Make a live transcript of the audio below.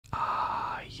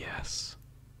Yes,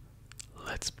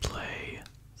 let's play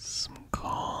some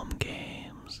calm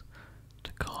games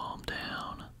to calm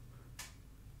down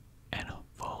and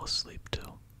fall asleep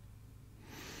too.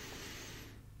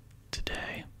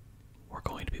 Today, we're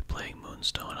going to be playing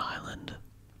Moonstone Island,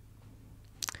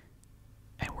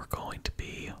 and we're going to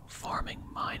be farming,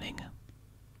 mining,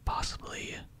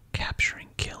 possibly capturing,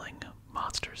 killing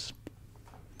monsters.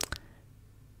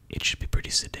 It should be pretty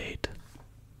sedate.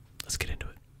 Let's get into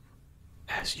it.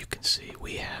 As you can see,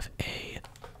 we have a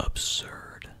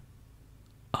absurd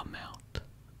amount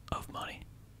of money.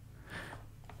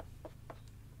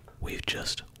 We've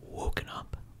just woken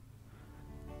up,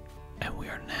 and we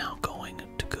are now going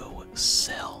to go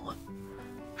sell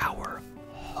our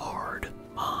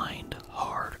hard-mined,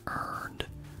 hard-earned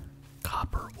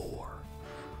copper ore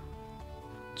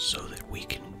so that we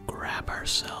can grab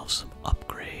ourselves some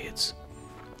upgrades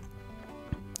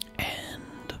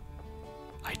and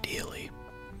ideally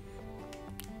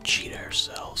cheat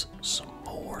ourselves some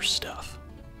more stuff.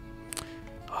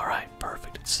 Alright,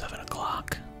 perfect. It's 7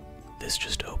 o'clock. This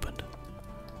just opened.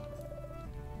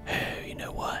 Hey, you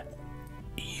know what?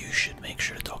 You should make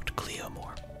sure to talk to Cleo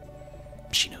more.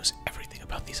 She knows everything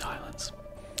about these islands.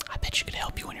 I bet she could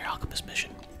help you on your alchemist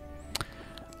mission.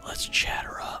 Let's chat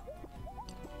her up.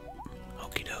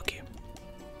 Okie dokie.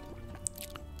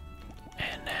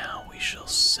 And now we shall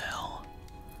sell.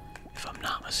 If I'm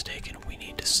not mistaken, we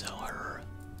need to sell her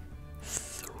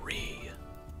 3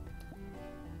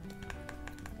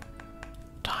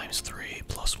 times 3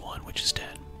 plus 1, which is 10.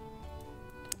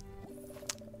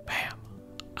 Bam.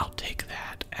 I'll take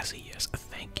that as a yes.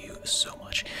 Thank you so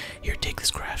much. Here, take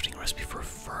this crafting recipe for a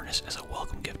furnace as a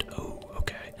welcome gift. Oh,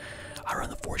 okay. I run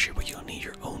the forge here, but you'll need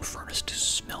your own furnace to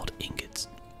smelt ingots.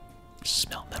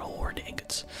 Smelt metal ore into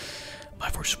ingots. My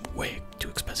forge is way too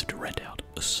expensive to rent out.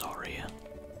 Sorry.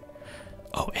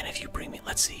 Oh, and if you bring me,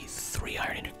 let's see, 3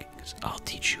 iron ingots, I'll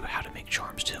teach you how to make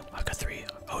charms too. I've got 3.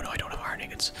 Oh no, I don't have iron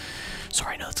ingots.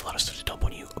 Sorry, I know that's a lot of stuff to dump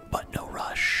on you, but no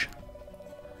rush.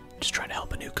 Just trying to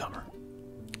help a newcomer.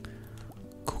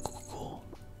 Cool, cool, cool.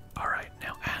 Alright,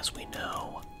 now as we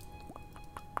know,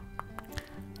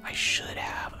 I should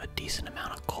have a decent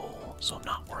amount of coal, so I'm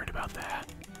not worried about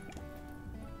that.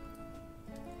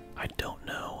 I don't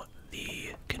know the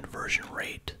conversion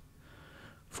rate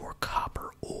for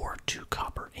copper ore to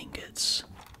copper ingots.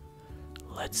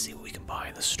 Let's see what we can buy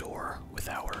in the store with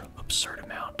our absurd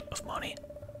amount of money.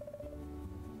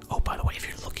 Oh, by the way, if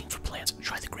you're looking for plants,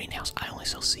 try the greenhouse. I only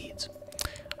sell seeds.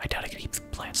 I doubt I could keep the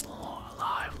plants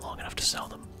alive long enough to sell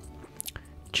them.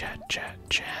 Chat, chat,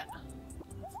 chat.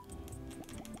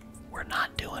 We're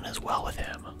not doing as well with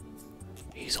him.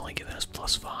 He's only giving us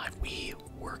 +5. We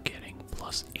were getting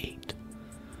 +8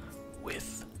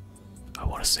 with, I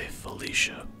want to say,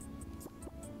 Felicia.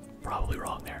 Probably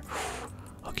wrong there.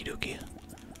 Okie dokie.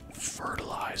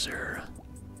 Fertilizer.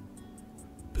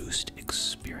 Boost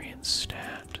experience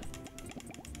stat.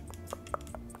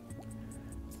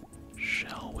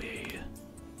 Shall we?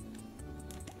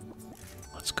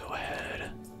 Let's go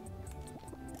ahead.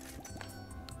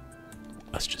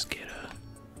 Let's just get a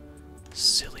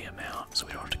silly amount so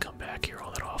we don't have to come back here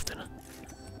all that often.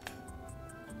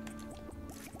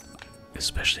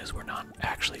 Especially as we're not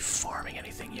actually farming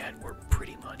anything yet, we're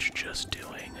pretty much just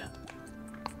doing...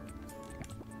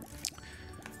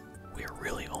 We're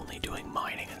really only doing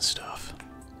mining and stuff.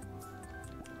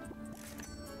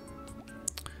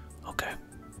 Okay,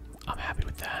 I'm happy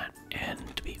with that,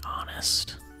 and to be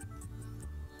honest,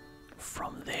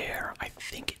 from there, I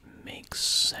think it makes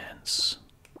sense.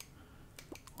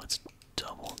 Let's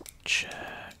double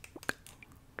check.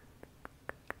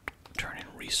 Turn in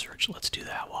research. Let's do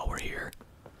that while we're here.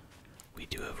 We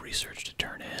do have research to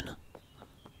turn in,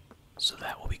 so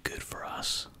that will be good for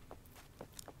us.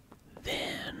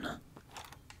 Then,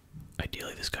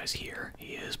 ideally this guy's here.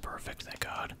 He is perfect, thank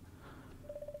God.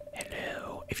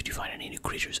 Hello. If you do find any new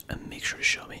creatures, make sure to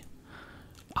show me.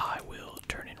 I will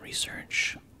turn in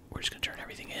research. We're just gonna turn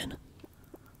everything in.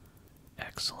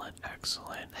 Excellent,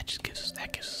 excellent. That gives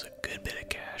us a good bit of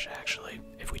cash, actually,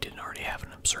 if we didn't already have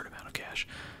an absurd amount of cash.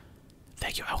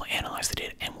 Thank you. I will analyze the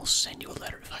data and we'll send you a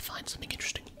letter if I find something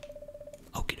interesting.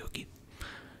 Okie dokie.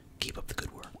 Keep up the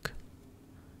good work.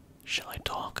 Shall I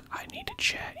talk? I need to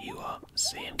chat you up.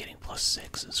 See, I'm getting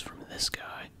 +6s from this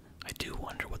guy. I do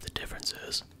wonder what the difference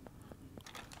is.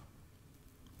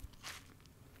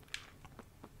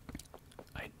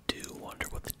 I do wonder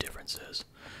what the difference is.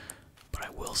 But I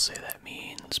will say that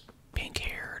means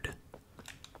pink-haired.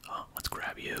 Oh, let's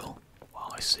grab you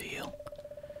while I see you.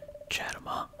 Chat him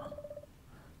up.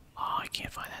 Oh, I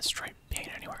can't find that striped paint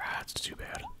anywhere. Ah, it's too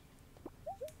bad.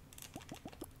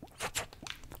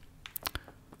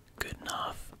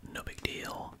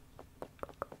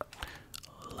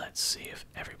 see if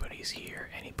everybody's here.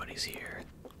 Anybody's here?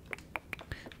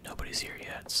 Nobody's here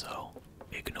yet, so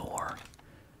ignore.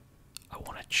 I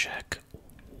want to check,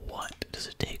 what does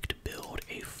it take to build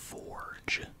a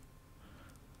forge?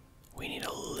 We need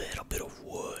a little bit of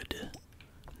wood.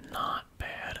 Not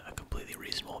bad, a completely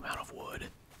reasonable amount of wood.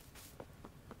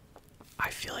 I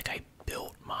feel like I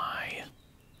built my...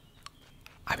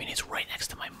 I mean, it's right next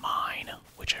to my mine,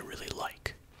 which I really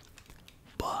like.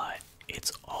 But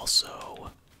it's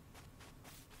also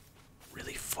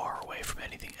really far away from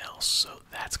anything else, so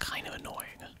that's kind of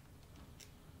annoying.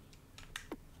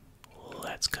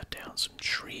 Let's cut down some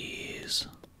trees.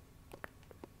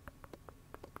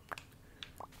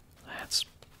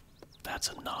 That's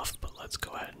enough, but let's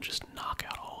go ahead and just knock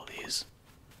out all of these.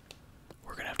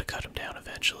 We're gonna have to cut them down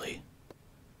eventually.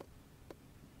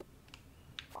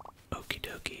 Okie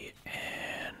dokie,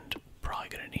 and probably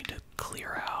gonna need to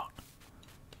clear out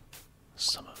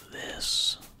some of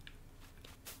this.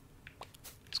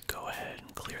 Let's go ahead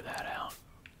and clear that out.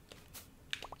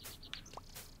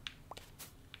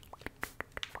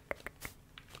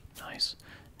 Nice.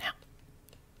 Now,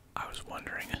 I was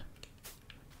wondering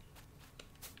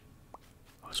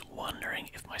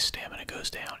if my stamina goes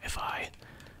down if I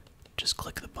just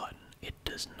click the button. It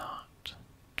does not.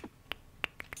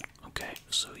 Okay,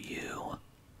 so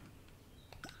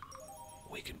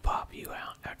we can pop you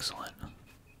out. Excellent.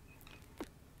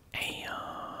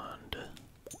 And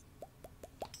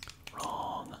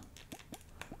wrong.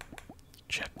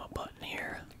 Check my button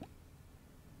here.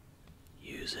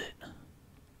 Use it.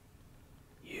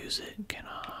 Use it. Can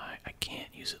I? I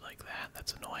can't use it like that.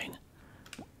 That's annoying.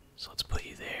 So let's put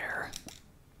you there.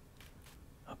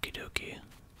 Okie dokie.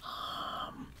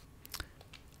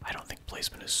 I don't think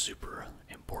placement is super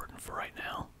important for right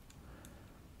now.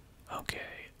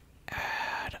 Okay.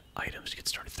 Add items to get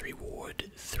started. 3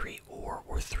 wood, 3 ore,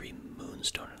 or 3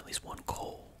 moonstone, and at least 1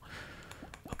 coal.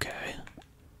 Okay.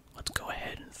 Let's go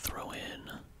ahead and throw in...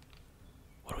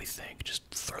 What do we think? Just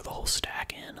throw the whole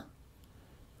stack in?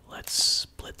 Let's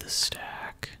split the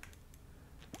stack.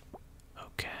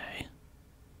 Okay.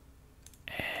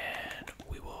 And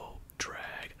we will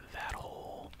drag that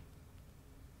whole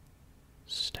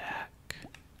stack.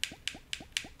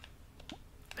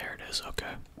 There it is,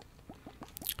 okay.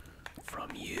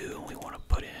 From you, we want to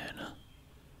put in,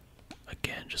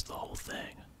 again, just the whole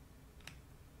thing.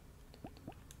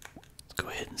 Let's go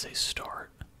ahead and say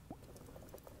start.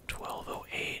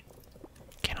 12:08.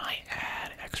 Can I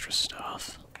add extra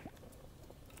stuff?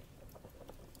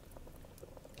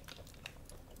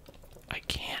 I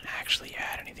can't actually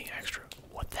add anything extra.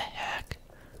 What the heck?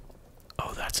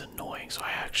 Oh, that's annoying, so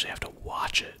I actually have to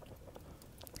watch it.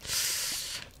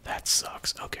 That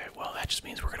sucks. Okay, well, that just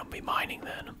means we're gonna be mining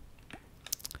then.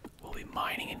 We'll be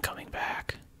mining and coming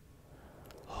back.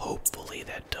 Hopefully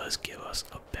that does give us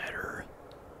a better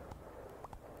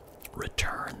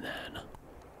return then.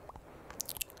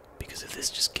 Because if this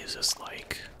just gives us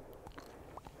like...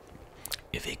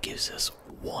 If it gives us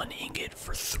 1 ingot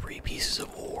for 3 pieces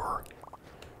of ore,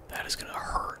 that is gonna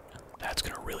hurt. That's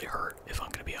gonna really hurt, if I'm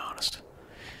gonna be honest.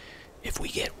 If we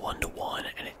get 1-to-1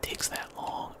 and it takes that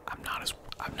long, I'm not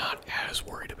as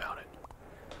worried about it.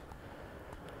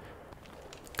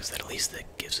 Because at least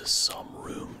that gives us some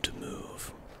room to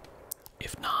move.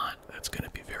 If not, that's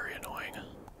gonna be very annoying.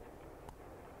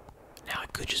 Now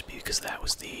it could just be because that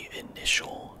was the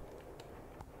initial,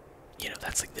 you know,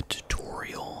 that's like the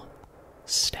tutorial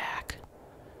stack.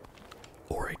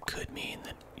 Or it could mean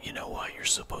that, you know what, you're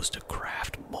supposed to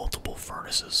craft multiple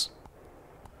furnaces.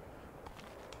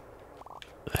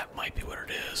 That might be what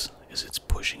it is it's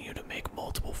pushing you to make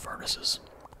multiple furnaces.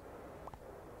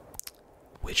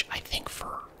 Which I think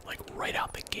for, like, right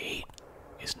out the gate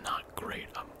is not great.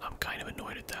 I'm kind of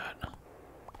annoyed at that.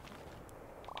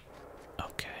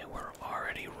 Okay, we're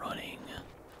already running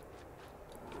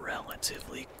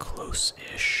relatively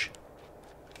close-ish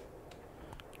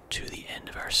to the end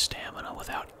of our stamina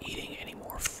without eating any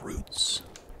more fruits.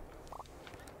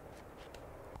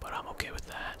 But I'm okay with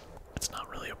that. It's not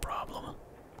really a problem.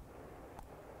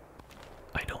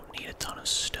 I don't need a ton of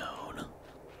stone.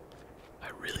 I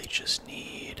really just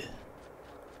need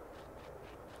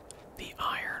the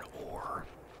iron ore.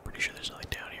 Pretty sure there's nothing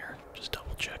down here. Just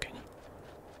double checking.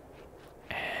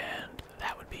 And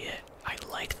that would be it. I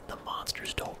like that the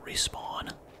monsters don't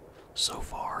respawn so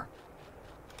far.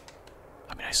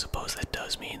 I mean, I suppose that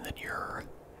does mean that your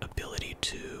ability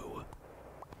to...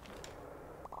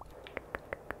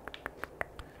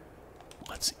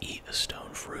 Let's eat a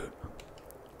stone fruit.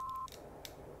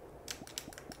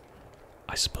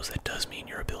 I suppose that does mean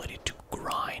your ability to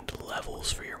grind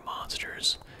levels for your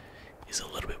monsters is a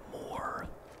little bit more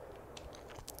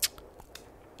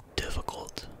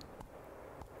difficult.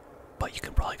 But you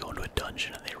can probably go into a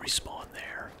dungeon and they respawn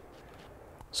there.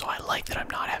 So I like that I'm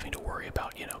not having to worry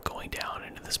about, you know, going down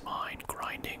into this mine,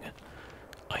 grinding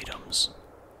items.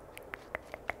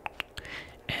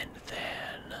 And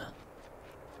then,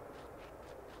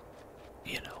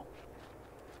 you know,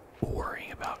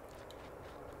 worrying about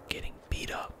getting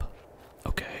beat up.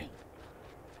 Okay.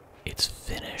 It's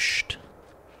finished.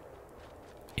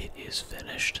 It is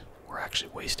finished. We're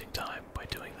actually wasting time by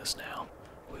doing this now.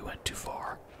 We went too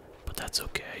far, but that's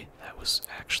okay. That was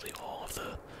actually all of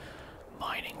the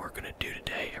mining we're gonna do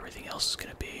today. Everything else is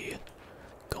gonna be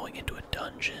going into a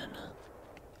dungeon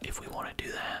if we want to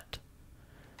do that.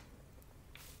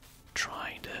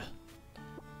 Trying to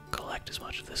collect as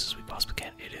much of this as we possibly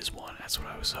can. It is one. That's what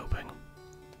I was hoping.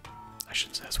 I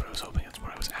shouldn't say that's what I was hoping. That's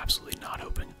what I was absolutely not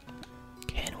hoping.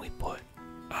 Can we put...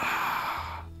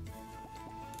 Ah!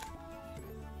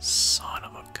 Son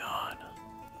of a gun.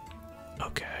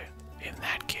 Okay. In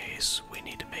that case, we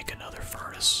need to make another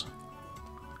furnace.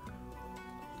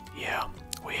 Yeah,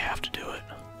 we have to do it.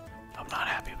 I'm not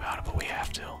happy about it, but we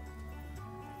have to.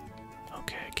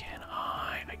 Okay, can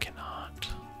I? I cannot.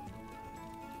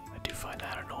 I do find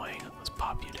that annoying. Let's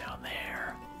pop you down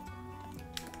there.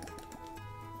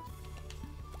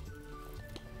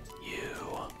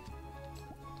 You.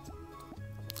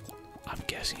 I'm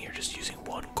guessing you're just using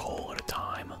one coal at a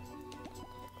time.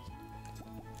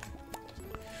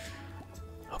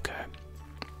 Okay.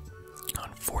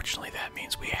 Unfortunately, that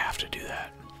means we have to do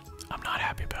that. I'm not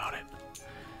happy about it.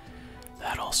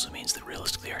 That also means that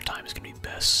realistically our time is going to be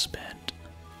best spent.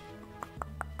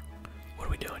 What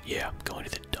are we doing? Yeah, going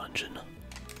to the dungeon.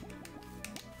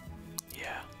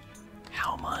 Yeah.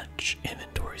 How much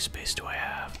inventory space do I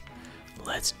have?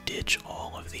 Let's ditch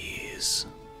all of these.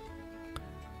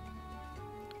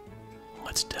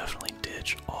 Let's definitely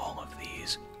ditch all of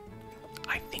these.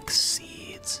 I think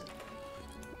seeds.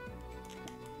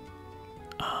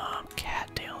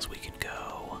 Cattails we can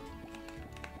go.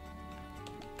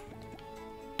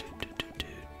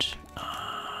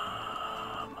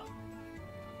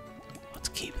 Let's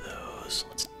keep those.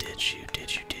 Let's ditch you,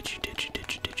 ditch you, ditch you, ditch you,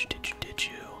 ditch you, ditch you, ditch you, ditch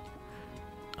you.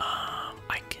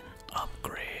 I can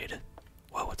upgrade.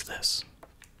 Whoa, what's this?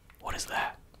 What is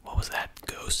that? What was that?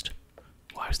 Ghost?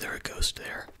 Why was there a ghost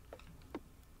there?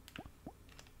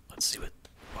 Let's see what...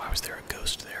 Why was there a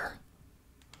ghost there?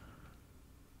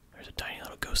 There's a tiny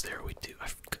little ghost there. We do... I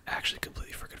actually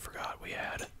completely freaking forgot we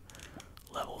had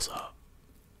levels up.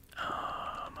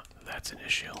 That's an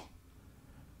issue.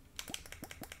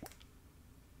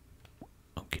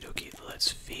 Okie dokie,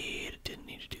 let's feed. Didn't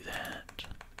need to do that.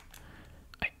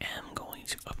 I am going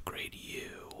to upgrade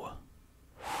you.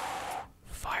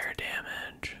 Fire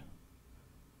damage.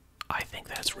 I think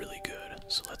that's really good.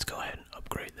 So let's go ahead and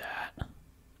upgrade that.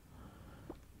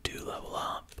 Do level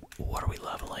up. What are we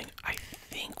leveling? I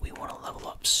think we want to level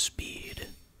up speed.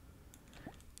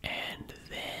 And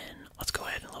then let's go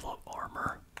ahead and level up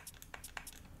armor.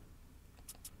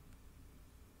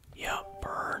 Yep,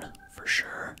 burn for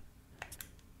sure.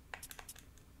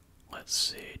 Let's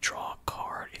see, draw a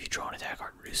card. If you draw an attack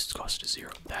card, reduce its cost to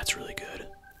 0. That's really good.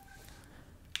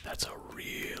 That's a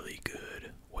really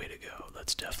good way to go.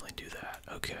 Let's definitely do that.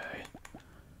 Okay.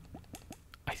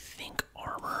 I think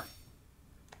armor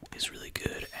is really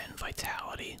good, and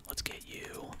vitality. Let's get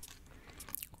you.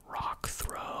 Rock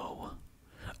throw.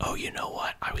 Oh, you know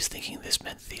what? I was thinking this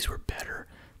meant these were better.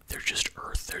 They're just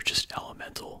earth. They're just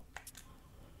elemental.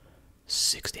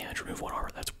 6 damage, remove 1 armor.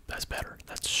 That's better.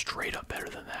 That's straight up better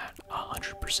than that.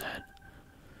 100%.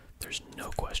 There's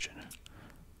no question.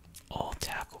 All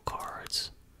tackle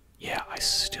cards. Yeah, I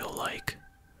still like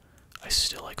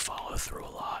follow through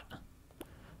a lot.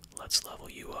 Let's level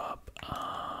you up.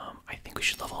 I think we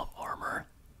should level up armor.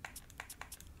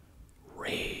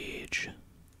 Rage.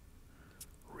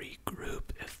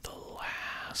 Regroup if the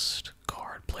last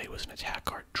card played was an attack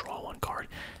card. Draw 1 card.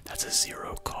 That's a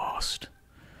 0 cost.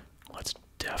 Let's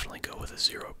definitely go with a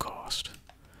 0 cost.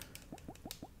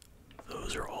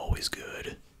 Those are always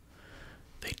good.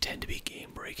 They tend to be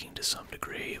game breaking to some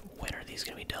degree. When are these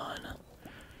going to be done?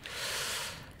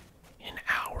 In an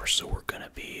hour, so we're going to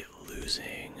be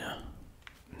losing.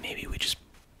 Maybe we just...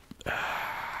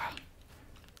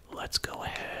 let's go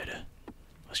ahead.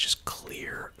 Let's just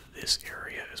clear this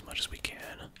area as much as we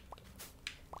can.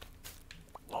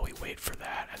 While we wait for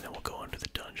that, and then we'll go into the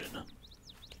dungeon.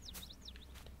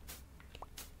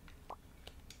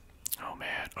 Oh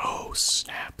man. Oh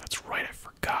snap, that's right, I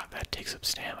forgot. That takes up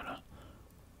stamina.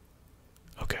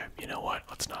 Okay, you know what?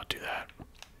 Let's not do that.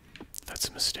 That's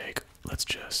a mistake. Let's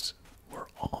just... We're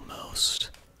almost...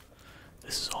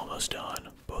 This is almost done.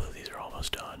 Both of these are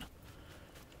almost done.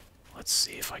 Let's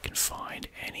see if I can find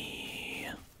any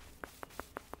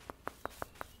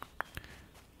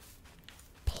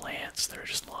plants that are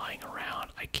just lying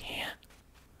around. I can't.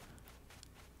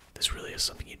 This really is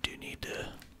something you do need to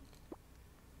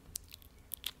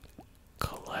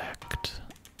collect.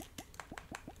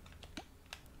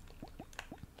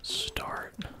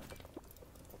 Start.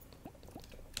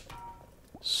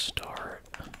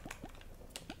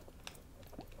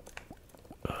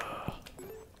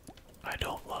 I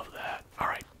don't love that.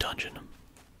 Alright, dungeon.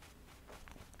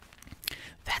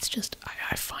 That's just,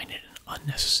 I find it an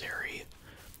unnecessary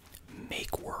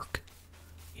make work,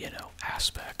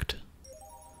 aspect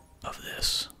of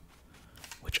this,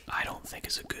 which I don't think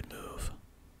is a good move.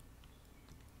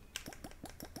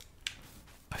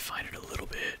 I find it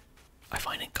I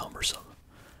find it cumbersome.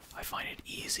 I find it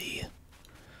easy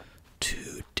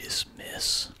to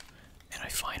dismiss, and I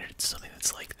find it's something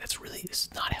it's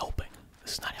not helping.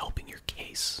 This is not helping your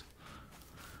case.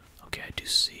 Okay, I do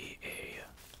see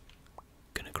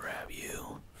gonna grab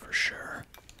you for sure.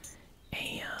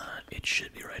 And it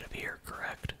should be right up here,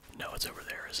 correct? No, it's over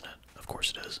there, isn't it? Of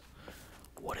course it is.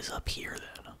 What is up here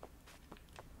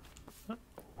then?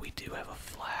 We do have a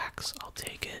flax, I'll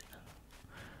take it.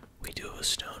 We do have a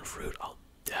stone fruit, I'll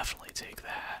definitely take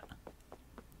that.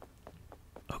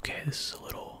 Okay, this is a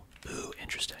little, ooh,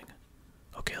 interesting.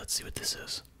 Okay, let's see what this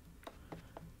is.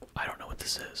 I don't know what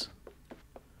this is.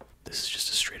 This is just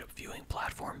a straight up viewing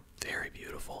platform. Very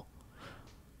beautiful.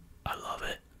 I love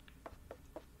it.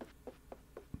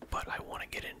 But I want to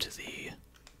get into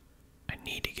I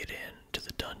need to get into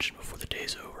the dungeon before the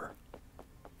day's over.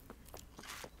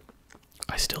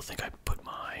 I still think I put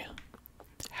my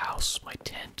house, my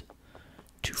tent,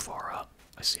 too far up.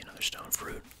 I see another stone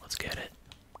fruit. Let's get it.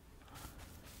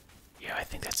 Yeah, I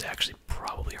think that's actually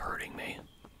probably hurting me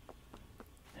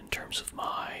in terms of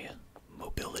my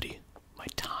mobility, my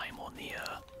time on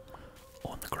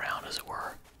the ground, as it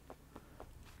were.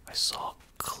 I saw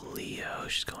Cleo.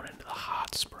 She's going into the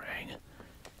hot spring.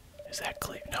 Is that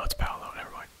Cleo? No, it's Paolo.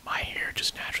 Never mind. My hair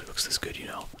just naturally looks this good,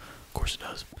 Of course it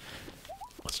does.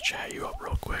 Let's chat you up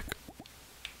real quick.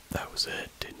 That was it.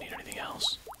 Didn't need anything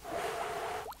else.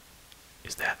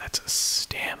 Is that's a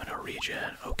stamina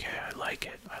regen? Okay, I like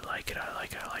it. I like it. I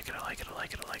like it. I like it. I like it. I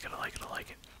like it. I like it. I like it. I like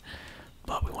it.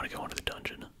 But we want to go into the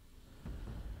dungeon.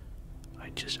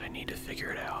 I need to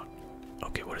figure it out.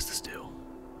 Okay, what does this do?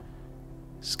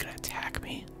 Is this gonna attack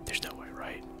me? There's no way,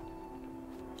 right?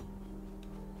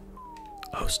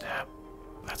 Oh snap.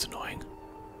 That's annoying.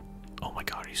 Oh my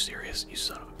god, are you serious? You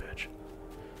son of a bitch.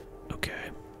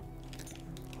 Okay.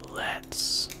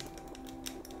 Let's...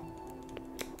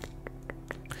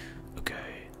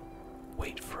 Okay.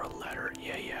 Wait for a letter.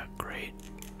 Yeah, great.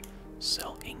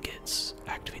 Sell ingots.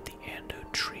 Activate the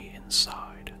ando tree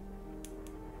inside.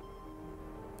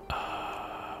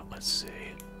 Let's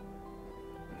see.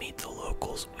 Meet the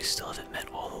locals. We still haven't met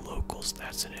all the locals.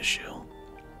 That's an issue.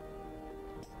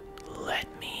 Let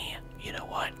me... You know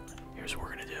what? Here's what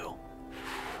we're gonna do.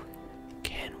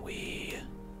 Can we...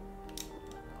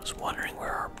 I was wondering where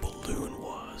our balloon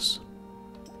was.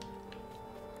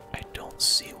 I don't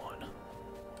see one.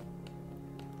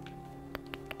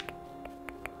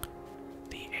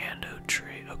 The ando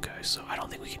tree. Okay, so I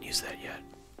don't think we can use that yet.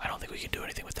 I don't think we can do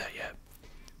anything with that yet.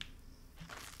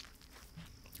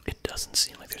 It doesn't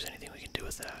seem like there's anything we can do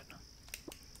with that.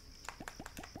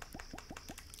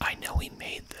 I know we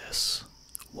made this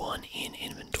one in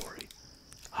inventory.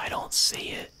 I don't see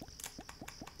it.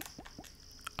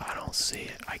 I don't see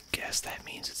it. I guess that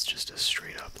means it's just a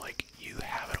straight up, like, you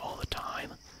have it all the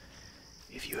time.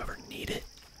 If you ever need it.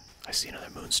 I see another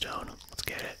moonstone. Let's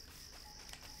get it.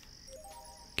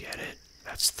 Get it.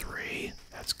 That's 3.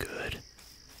 That's good.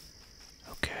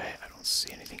 Okay, I don't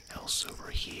see anything else over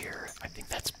here. I think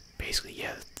that's basically,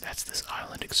 yeah, that's this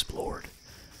island explored.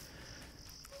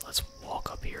 Let's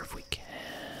walk up here if we can,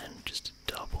 just to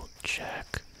double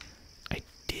check. I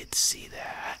did see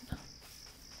that.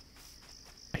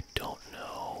 I don't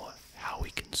know how we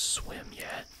can swim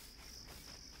yet.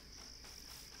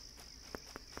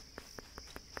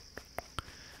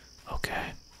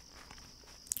 Okay.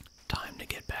 Time to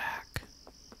get back.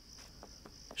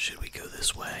 Should we go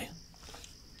this way?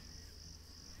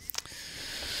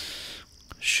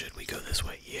 Should we go this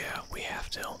way? Yeah, we have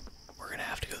to. We're gonna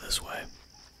have to go this way.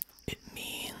 It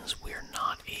means we're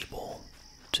not able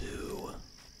to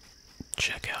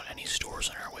check out any stores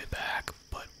on our way back,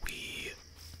 but we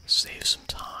save some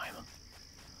time.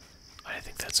 I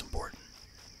think that's important.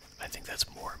 I think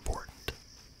that's more important.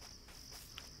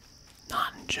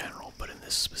 Not in general, but in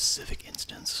this specific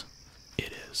instance,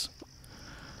 it is.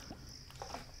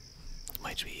 It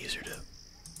might be easier to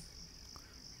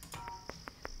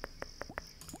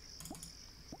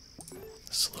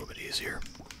this a little bit easier.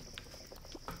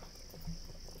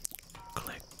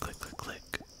 Click, click, click,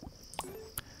 click.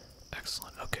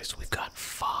 Excellent. Okay, so we've got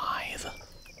 5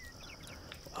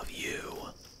 of you.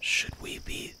 Should we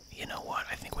be... You know what?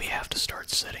 I think we have to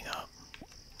start setting up.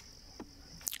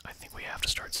 I think we have to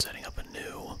start setting up a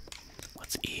new...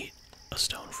 Let's eat a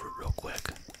stone fruit real quick.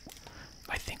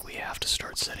 I think we have to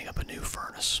start setting up a new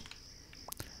furnace.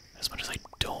 As much as I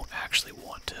don't actually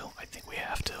want to, I think we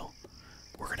have to.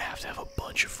 We're gonna have to have a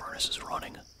bunch of furnaces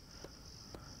running.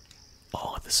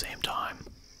 All at the same time.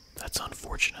 That's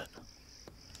unfortunate.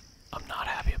 I'm not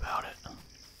happy about it.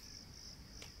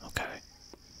 Okay.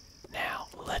 Now,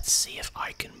 let's see if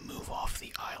I can move off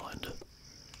the island.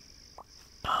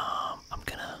 I'm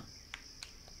gonna...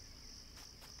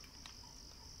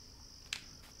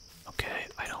 Okay,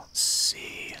 I don't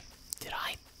see... Did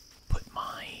I put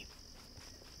my...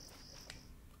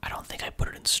 I don't think I put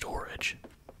it in storage.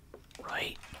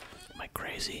 Right? Am I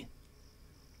crazy?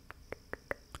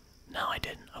 No, I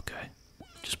didn't. Okay.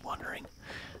 Just wondering.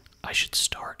 I should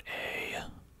start a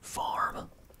farm.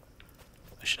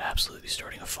 I should absolutely be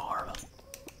starting a farm.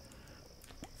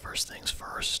 First things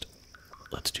first,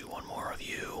 let's do one more of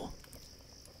you.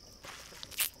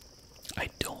 I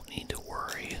don't need to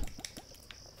worry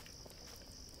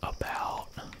about...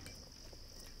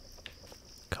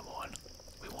 Come on,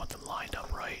 we want them lined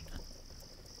up right.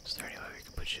 Is there any way we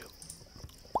can put you...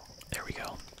 There we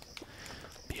go.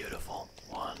 Beautiful.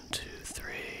 1, 2,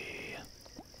 3,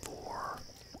 4.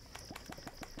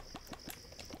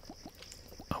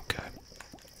 Okay.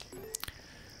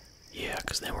 Yeah,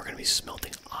 because then we're going to be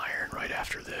smelting iron right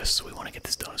after this, so we want to get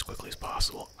this done as quickly as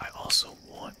possible. I also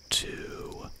want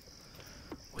to,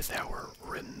 with our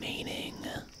remaining...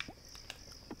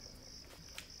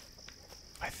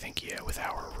 I think, yeah, with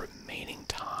our remaining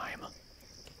time...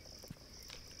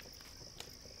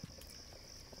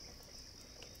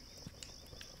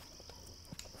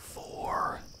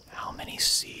 How many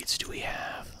seeds do we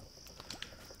have?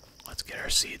 Let's get our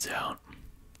seeds out.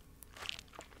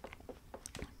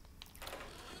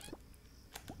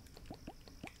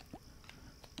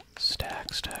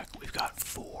 Stack, stack. We've got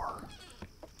 4.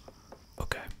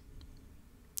 Okay.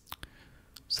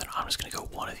 So then I'm just gonna go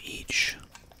one of each.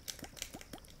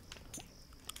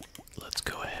 Let's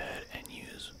go ahead and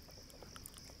use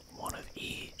one of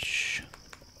each.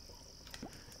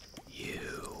 You.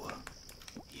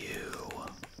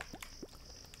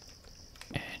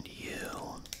 And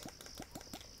you.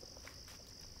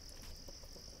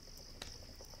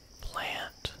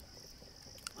 Plant.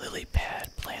 Lily pad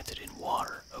planted in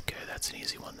water. Okay, that's an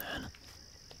easy one then.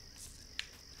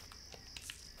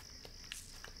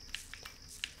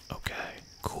 Okay,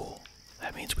 cool.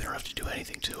 That means we don't have to do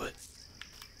anything to it.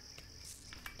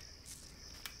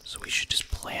 So we should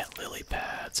just plant lily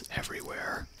pads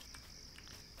everywhere.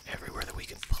 Everywhere that we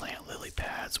can plant lily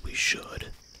pads, we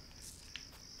should.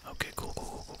 Okay, cool,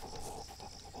 cool, cool, cool, cool,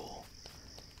 cool, cool, cool.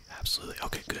 Absolutely.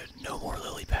 Okay, good. No more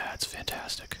lily pads.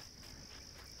 Fantastic.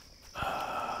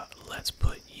 Let's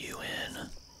put you in.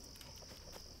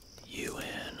 You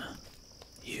in.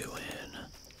 You in.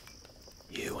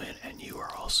 You in. And you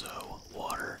are also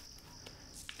water.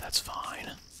 That's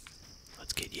fine.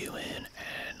 Let's get you in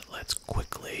and let's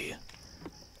quickly...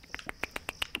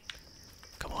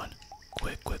 Come on.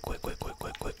 Quick, quick, quick, quick, quick,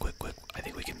 quick, quick, quick, quick. I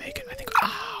think we can make it. I think...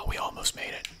 Ah, we almost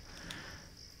made it.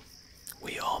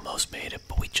 We almost made it,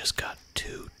 but we just got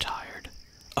too tired.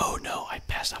 Oh no, I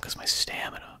passed out because my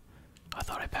stamina. I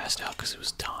thought I passed out because it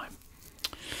was time.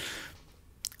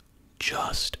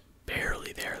 Just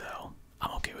barely there though.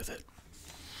 I'm okay with it.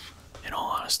 In all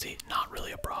honesty, not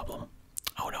really a problem.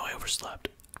 Oh no, I overslept.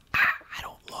 I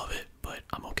don't love it, but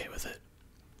I'm okay with it.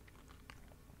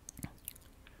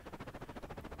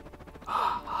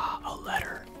 A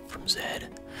letter from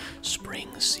Zed. Spring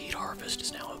seed harvest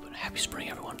is now open. Happy spring,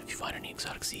 everyone. If you find any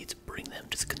exotic seeds, bring them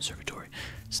to the conservatory.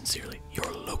 Sincerely,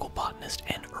 your local botanist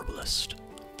and herbalist.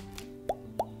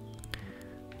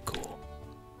 Cool.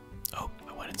 Oh,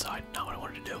 I went inside. Not what I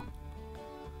wanted to do.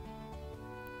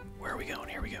 Where are we going?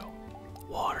 Here we go.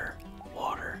 Water,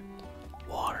 water,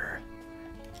 water,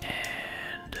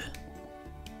 and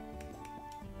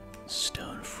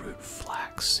stone fruit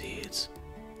flax seeds.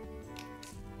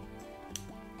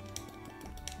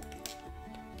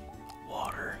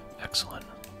 Water, excellent.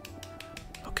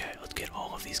 Okay, let's get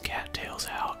all of these cattails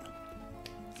out.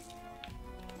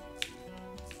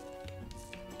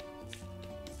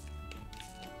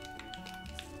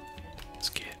 Let's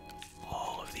get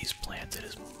all of these planted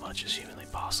as much as humanly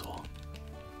possible.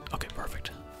 Okay,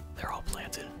 perfect. They're all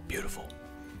planted. Beautiful.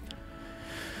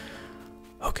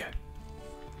 Okay.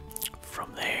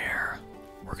 From there,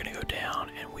 we're gonna go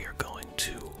down and we are going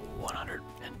to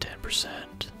 10%.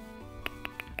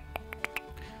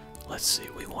 Let's see,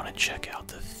 we want to check out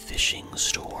the fishing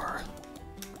store.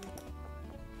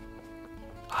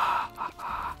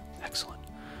 Excellent.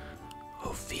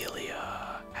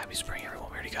 Ophelia. Happy spring, everyone.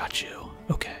 We already got you.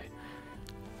 Okay.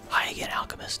 Hi again,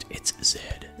 Alchemist. It's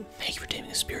Zed. Thank you for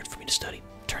taming a spirit for me to study.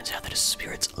 Turns out that a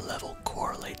spirit's level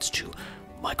correlates to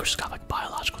microscopic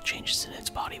biological changes in its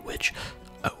body, which,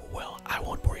 well, I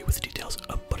won't bore you with the details,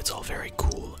 but it's all very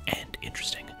cool and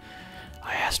interesting.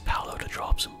 I asked Paolo to draw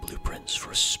up some blueprints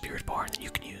for a spirit barn that you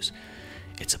can use.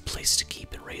 It's a place to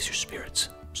keep and raise your spirits,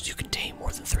 so you can tame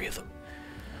more than 3 of them.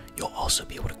 You'll also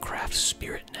be able to craft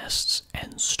spirit nests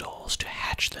and stalls to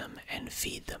hatch them and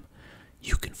feed them.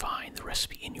 You can find the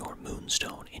recipe in your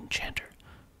moonstone enchanter.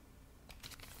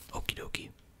 Okie dokie.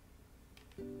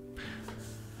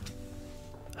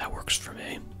 That works for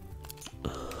me.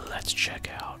 Let's check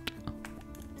out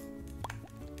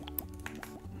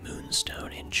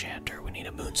moonstone enchanter. We need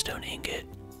a moonstone ingot,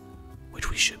 which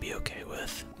we should be okay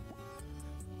with.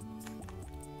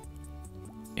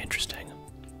 Interesting.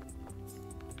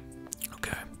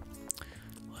 Okay.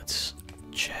 Let's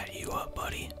chat you up,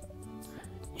 buddy.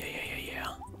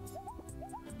 Yeah.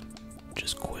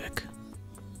 Just quick.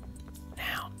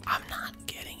 Now, I'm not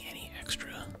getting any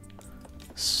extra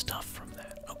stuff from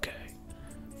that. Okay.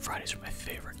 Fridays are my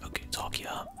favorite. Okay, talk you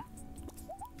up.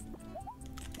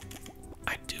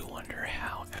 I do wonder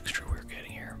how extra we're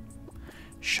getting here.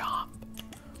 Shop.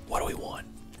 What do we want?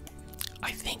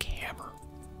 I think hammer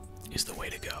is the way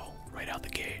to go right out the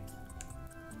gate.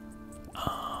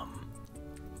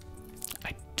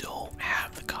 I don't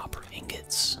have the copper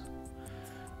ingots.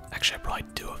 Actually, I probably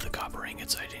do have the copper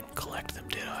ingots. I didn't collect them,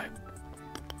 did I?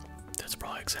 That's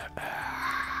probably exact.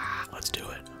 Let's do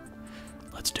it.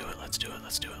 Let's do it.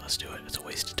 It's a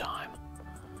waste of time.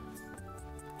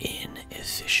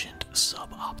 Inefficient,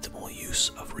 suboptimal use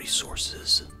of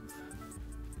resources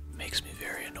makes me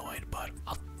very annoyed, but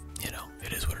you know,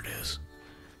 it is what it is.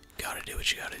 Gotta do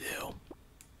what you gotta do.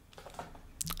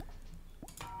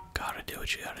 Gotta do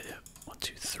what you gotta do. 1,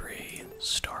 2, 3,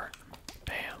 start.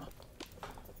 Bam.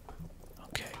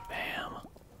 Okay, bam.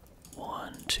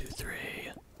 1, 2, 3.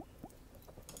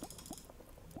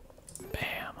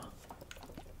 Bam.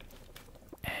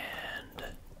 And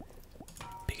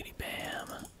biggity bam.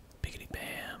 Biggity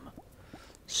bam.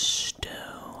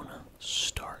 Stone.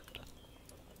 Start.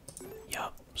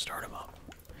 Yup, start them up.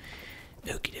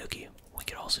 Okie dokie. We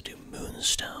could also do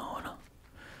moonstone.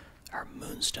 Our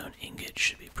moonstone ingot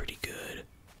should be pretty good.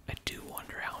 I do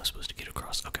wonder how I'm supposed to get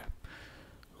across. Okay.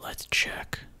 Let's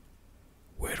check.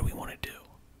 Where do we want to do?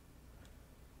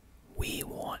 We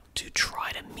want to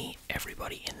try to meet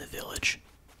everybody in the village.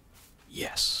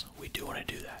 Yes, we do want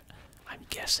to do that. I'm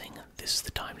guessing this is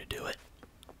the time to do it.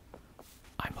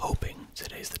 I'm hoping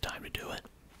today's the time to do it.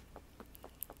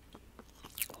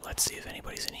 Let's see if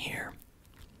anybody's in here.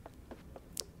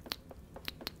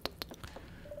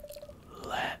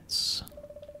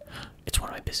 It's one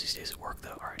of my busiest days at work,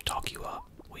 though. Alright, talk you up.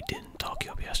 We didn't talk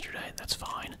you up yesterday. That's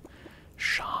fine.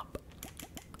 Shop.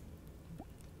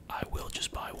 I will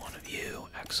just buy one of you.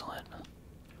 Excellent.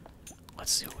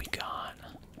 Let's see what we got.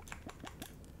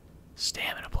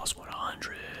 Stamina plus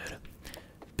 100.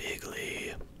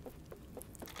 Bigly.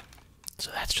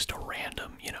 So that's just a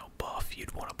random, you know, buff.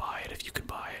 You'd want to buy it if you can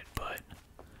buy it, but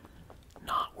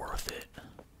not worth it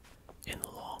in the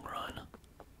long run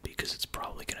because it's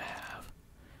probably going to have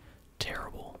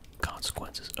terrible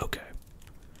consequences. Okay.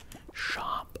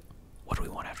 Shop. What do we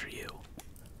want after you?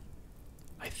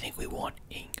 I think we want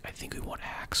ink. I think we want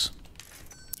axe.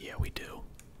 Yeah, we do.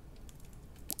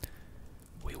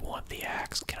 We want the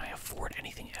axe. Can I afford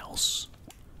anything else?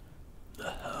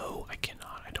 The hoe. I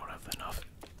cannot. I don't have enough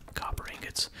copper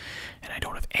ingots. And I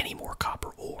don't have any more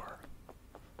copper ore.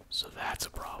 So that's a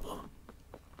problem.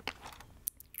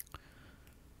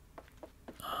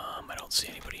 I don't see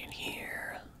anybody in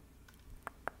here.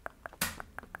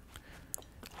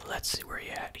 Let's see where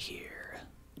you at here.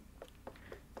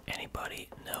 Anybody?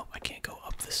 No, I can't go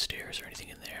up the stairs or anything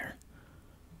in there.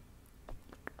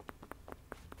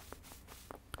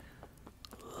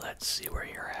 Let's see where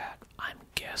you're at. I'm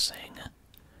guessing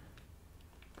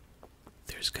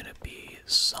there's gonna be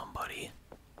somebody.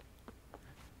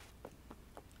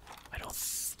 I don't.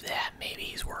 Maybe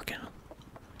he's working.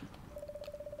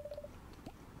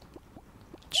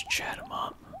 Let's chat him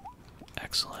up.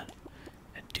 Excellent.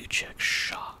 And do check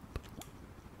shop.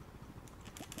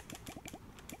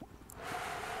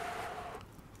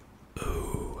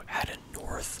 Ooh, add a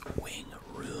north wing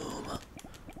room.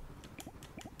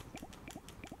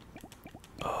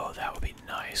 Oh, that would be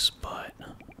nice, but...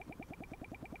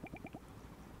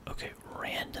 Okay,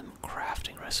 random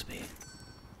crafting recipe.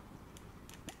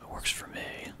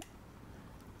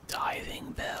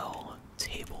 bell,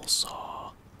 table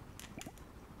saw,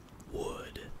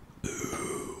 wood.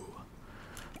 Ooh.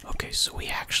 Okay, so we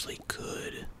actually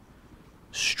could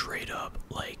straight up,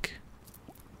 like,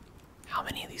 how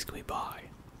many of these can we buy?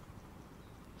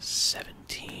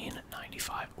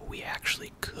 17.95. We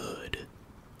actually could.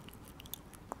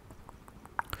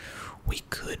 We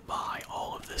could buy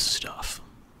all of this stuff.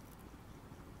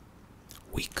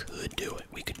 We could do it.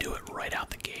 We could do it right out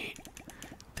the gate.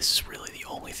 This is really the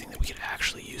only thing that we could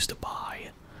actually use to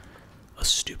buy a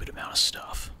stupid amount of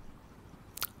stuff.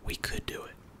 We could do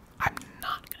it. I'm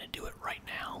not gonna do it right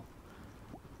now.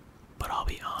 But I'll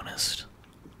be honest,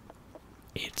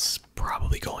 it's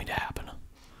probably going to happen.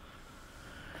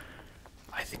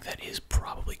 I think that is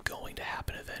probably going to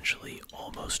happen eventually,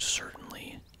 almost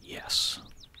certainly, yes.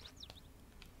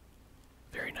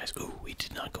 Very nice. Ooh, we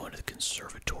did not go into the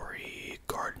conservatory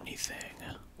garden-y thing.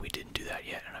 We didn't do that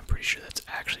yet, and I'm pretty sure that's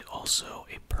actually also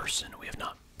a person we have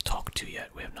not talked to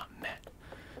yet, we have not met.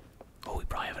 Oh, we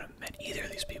probably haven't met either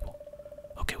of these people.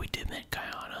 Okay, we did meet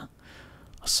Guyana.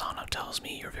 Asano tells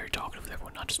me you're very talkative with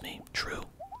everyone, not just me. True.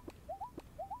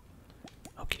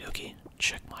 Okie dokie,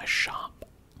 check my shop.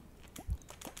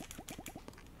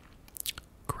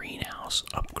 Greenhouse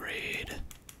upgrade.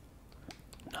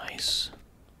 Nice.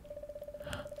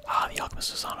 Ah, the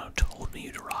alchemist Asano told me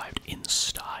you'd arrived in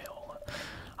style.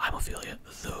 I'm Ophelia,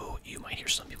 though you might hear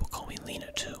some people call me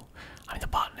Lena too. I'm the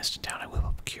botanist in town. I whip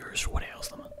up cures for what ails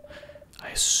them.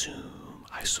 I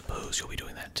suppose you'll be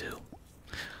doing that too.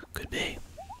 Could be.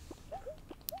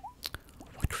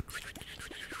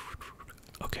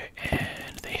 Okay,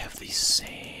 and they have the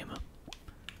same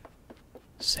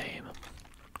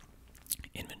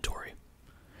inventory.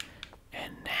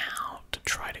 And now to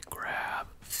try to grab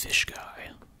Fish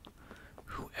Guy,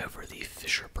 whoever the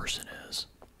fisher person is.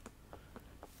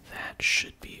 That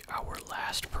should be our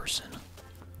last person.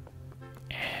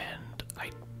 And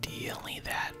ideally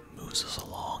that moves us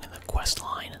along in the quest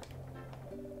line.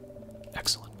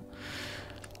 Excellent.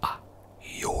 Ah,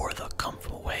 you're the come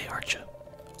from away, aren't you?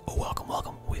 Oh, welcome,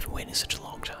 welcome. We've been waiting such a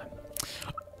long time.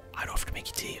 I'd offer to make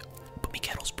you tea, but me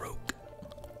kettle's broke.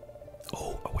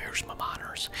 Oh, where's my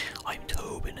manners? I'm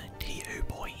Tobin,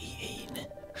 T-O-B-I-E-N.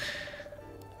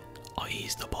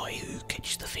 I's the boy who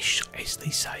catches the fish, as they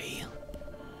say.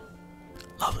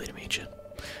 Lovely to meet you.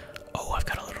 Oh, I've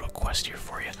got a little request here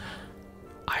for you.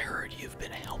 I heard you've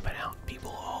been helping out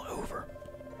people all over.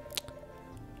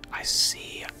 I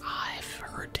see. I've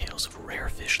heard tales of rare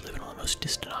fish living on the most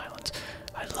distant islands.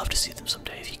 I'd love to see them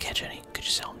someday. If you catch any, could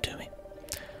you sell them to me?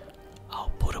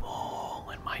 I'll put them all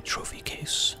in my trophy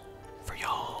case for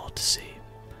y'all to see.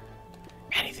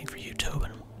 Anything for you,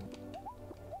 Tobin.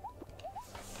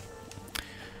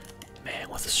 Man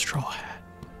with a straw hat.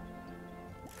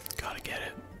 Gotta get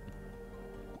it.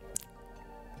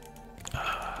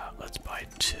 Let's buy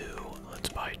two. Let's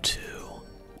buy two.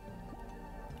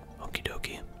 Okie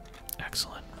dokie.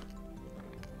 Excellent.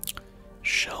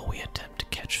 Shall we attempt to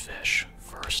catch fish?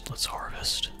 First, let's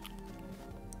harvest.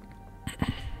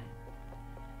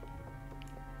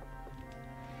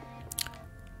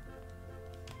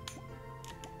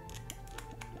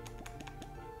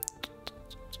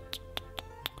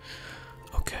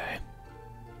 Okay.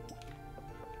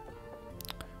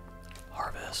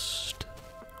 Harvest.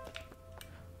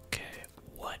 Okay,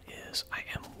 what is... I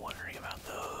am wondering about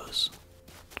those.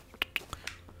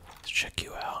 Let's check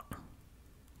you out.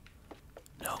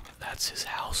 Nope, that's his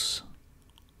house.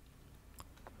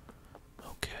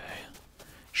 Okay.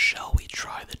 Shall we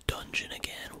try the dungeon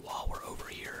again while we're over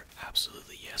here?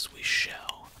 Absolutely, yes, we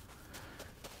shall.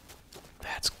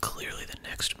 That's clearly the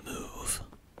next move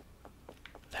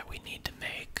that we need to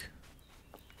make.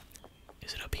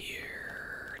 Is it up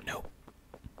here? Nope.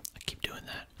 I keep doing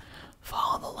that.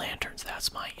 Follow the lanterns,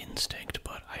 that's my instinct,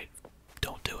 but I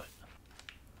don't do it.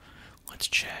 Let's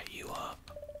chat you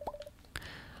up.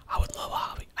 I would love a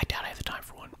hobby. I doubt I have the time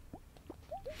for one.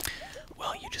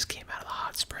 Well, you just came out of the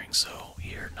hot spring, so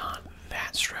you're not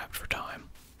that strapped for time.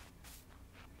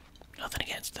 Nothing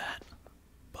against that,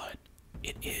 but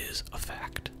it is a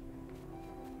fact.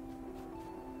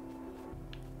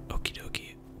 Okie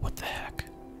dokie. What the heck?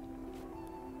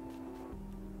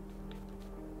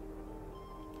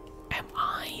 Am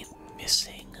I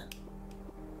missing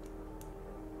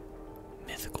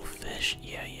mythical fish?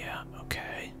 Yeah,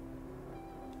 okay.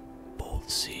 Bolt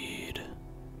seed.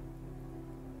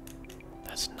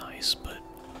 That's nice, but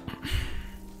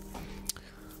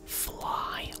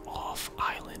fly off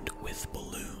island with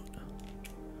balloon.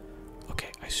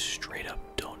 Okay, I straight up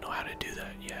don't know how to do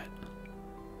that yet.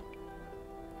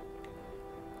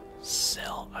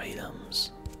 Sell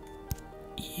items.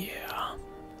 Yeah.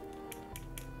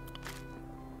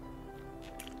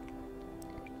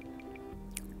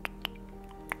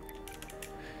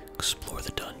 explore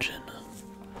the dungeon.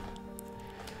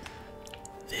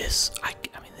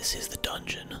 I mean, this is the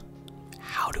dungeon.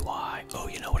 How do I? Oh,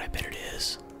 you know what? I bet it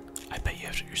is. I bet you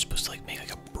have to. You're supposed to like make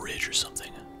like a bridge or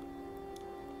something.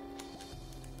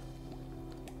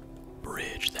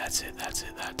 Bridge. That's it. That's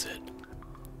it. That's it.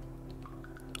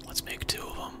 Let's make 2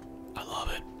 of them. I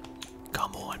love it.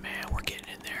 Come on, man. We're getting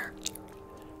in there.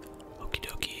 Okie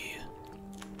dokie.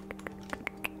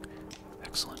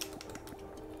 Excellent.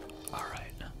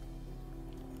 Alright.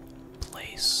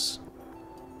 Place.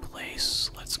 Place.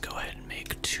 Let's go ahead and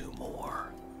make 2 more.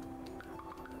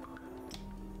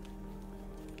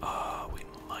 We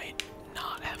might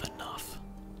not have enough.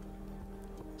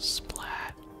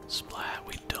 Splat. Splat.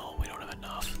 We don't have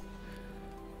enough.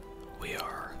 We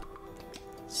are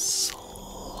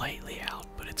slightly out,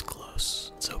 but it's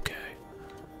close. It's okay.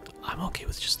 I'm okay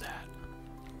with just that.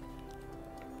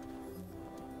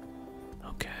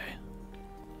 Okay.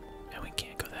 And we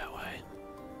can't go that way.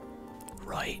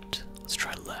 Right. Let's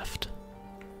try left.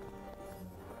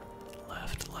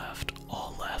 Left, left.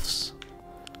 All lefts.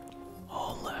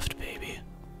 All left, baby.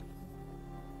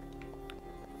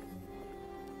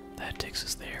 That takes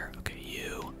us there. Okay,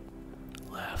 you.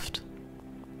 Left.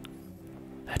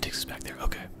 That takes us back there.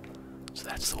 Okay. So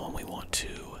that's the one we want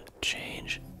to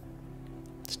change.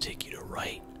 Let's take you to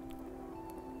right.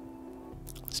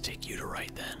 Let's take you to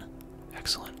right then.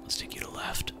 Excellent. Let's take you to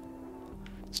left.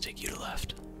 Let's take you to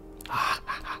left. Ah,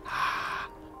 ha, ha, ha.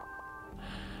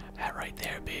 That right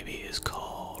there, baby, is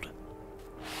called...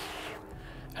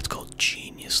 That's called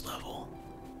genius level.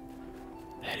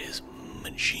 That is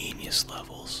genius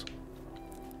levels.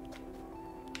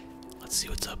 Let's see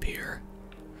what's up here.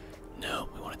 No,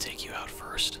 we want to take you out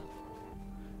first.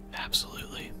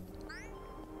 Absolutely.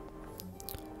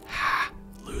 Ha!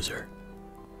 Loser.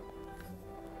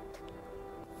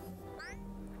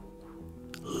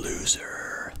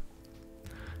 Loser.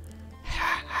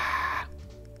 Ha ha.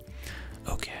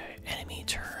 Okay, enemy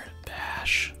turn,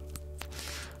 bash.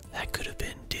 That could have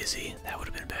been dizzy. That would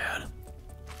have been bad.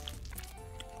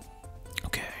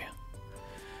 Okay.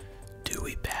 Do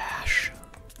we bash?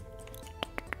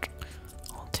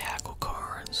 On tackle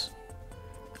cards.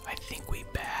 I think we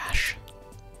bash.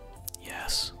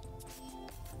 Yes.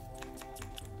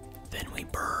 Then we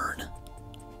burn.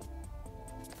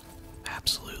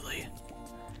 Absolutely.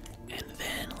 And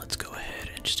then let's go ahead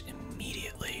and just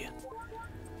immediately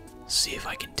see if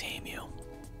I can tame you.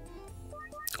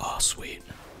 Oh, sweet.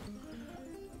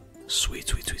 Sweet,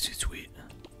 sweet, sweet, sweet, sweet.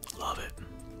 Love it.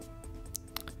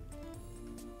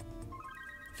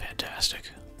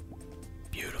 Fantastic.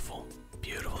 Beautiful.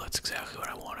 Beautiful. That's exactly what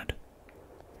I wanted.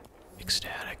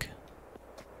 Ecstatic.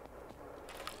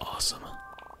 Awesome.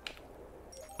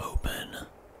 Open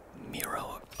mirror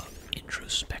of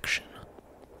introspection.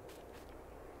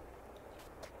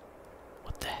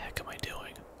 What the heck am I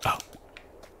doing? Oh.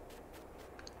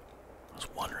 I was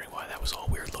wondering why that was all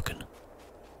weird looking.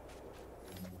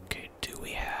 Okay, do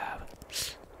we have...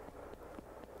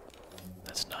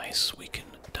 That's nice. We can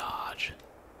dodge.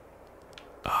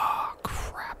 Oh,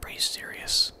 crap. Are you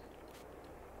serious?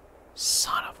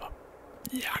 Son of a...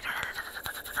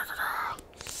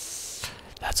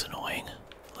 That's annoying.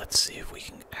 Let's see if we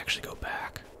can actually go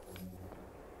back.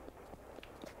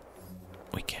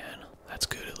 We can. That's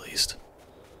good at least.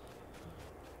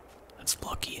 That's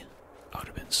lucky. I would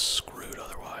have been screwed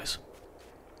otherwise.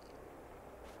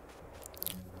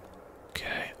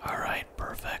 Okay, alright,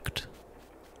 perfect.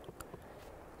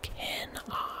 Can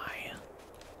I...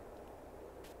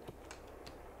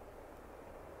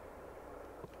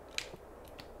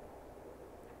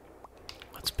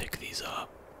 Let's pick these up.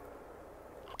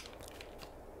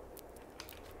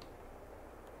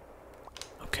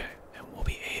 Okay, and we'll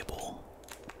be able...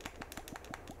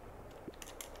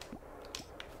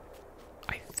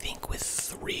 I think with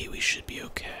 3 we should be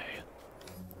okay.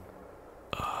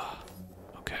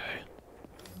 Okay.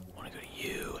 Want to go to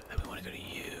you, then we want to go to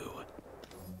you.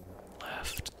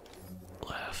 Left,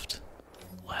 left,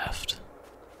 left.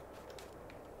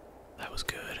 That was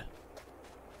good.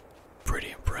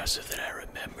 Pretty impressive that I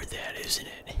remembered that, isn't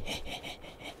it?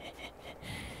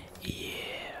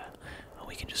 Yeah. Well,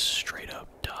 we can just straight up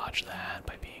dodge that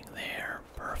by being there.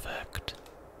 Perfect.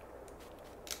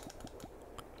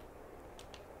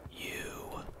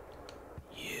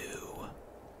 You,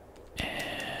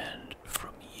 and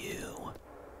from you.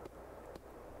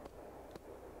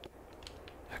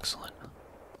 Excellent.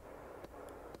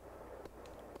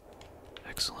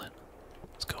 Excellent.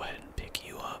 Let's go ahead and pick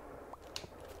you up.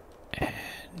 And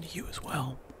you as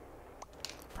well.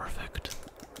 Perfect.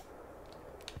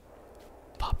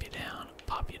 Pop you down,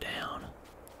 pop you down.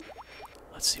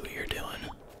 Let's see what you're doing.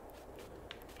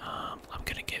 I'm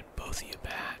gonna get both of you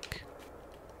back.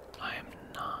 I am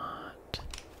not.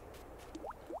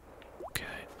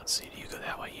 Okay, let's see. Do you go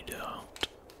that way? You don't.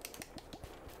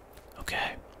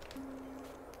 Okay.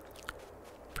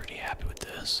 Pretty happy with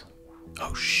this.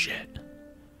 Oh shit.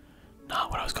 Not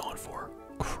what I was going for.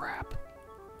 Crap.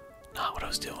 Not what I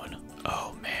was doing.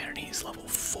 Oh man, and he's level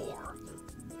 4.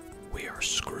 We are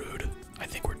screwed. I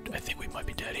think we might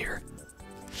be dead here.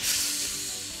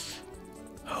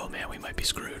 Oh man, we might be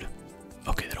screwed.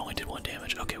 Okay, that only did 1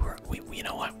 damage. Okay, we you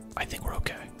know what? I think we're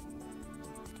okay.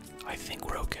 I think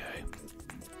we're okay.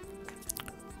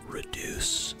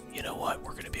 Reduce. You know what?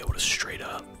 We're gonna be able to straight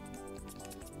up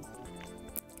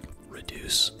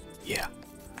reduce. Yeah.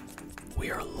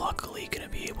 We are luckily gonna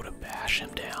be able to bash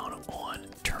him down on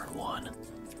turn 1.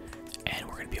 And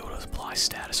we're gonna be able to apply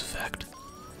status effect.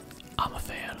 I'm a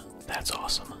fan. That's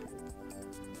awesome.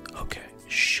 Okay,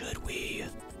 should we?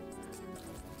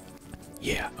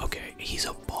 Yeah, okay, he's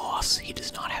a boss. He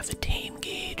does not have the tame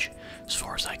gauge, as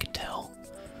far as I can tell.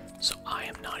 So I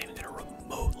am not even gonna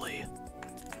remotely.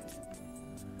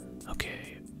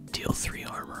 Okay, deal 3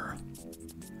 armor.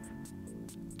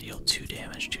 Deal 2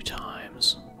 damage 2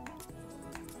 times.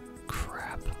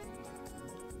 Crap.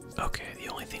 Okay, the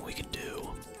only thing we can do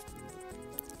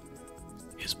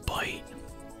is bite.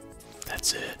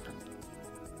 That's it.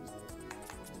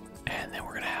 And then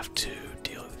we're gonna have to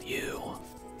deal with you.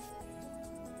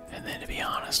 And then to be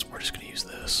honest, we're just gonna use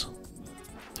this.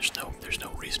 There's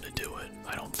no reason to do it,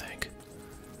 I don't think.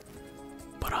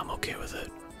 But I'm okay with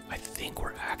it. I think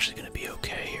we're actually gonna be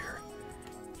okay here.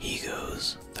 He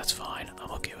goes, that's fine,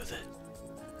 I'm okay with it.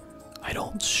 I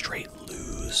don't straight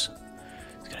lose.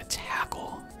 He's gonna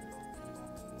tackle.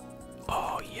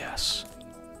 Oh yes.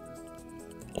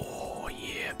 Oh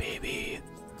yeah, baby.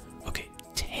 Okay,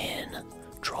 10.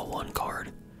 Draw 1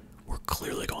 card. We're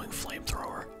clearly going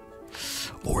flamethrower.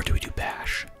 Or do we do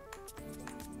bash?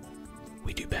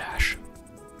 We do bash.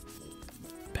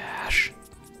 Bash.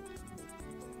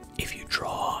 If you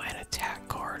draw an attack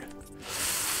card,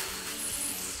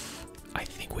 I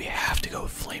think we have to go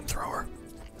with flamethrower.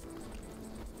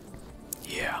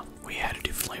 Yeah, we had to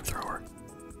do flamethrower.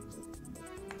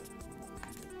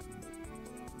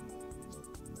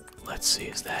 Let's see,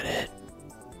 is that it?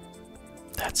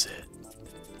 That's it.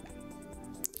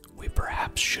 We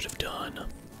perhaps should have done.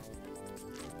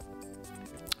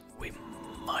 We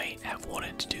might have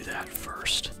wanted to do that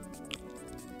first.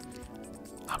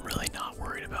 I'm really not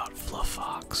worried about Fluff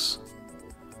Fox.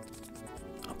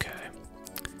 Okay.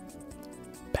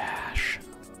 Bash.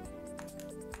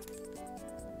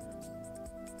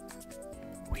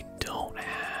 We don't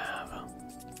have.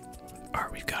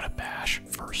 Alright, we've got to bash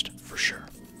first, for sure.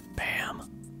 Bam.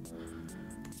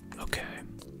 Okay.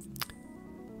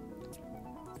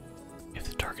 If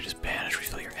the target is banished,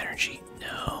 refill your energy.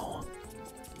 No.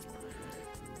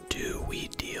 Do we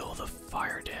deal the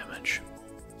fire damage?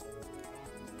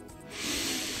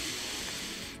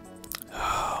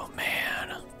 Oh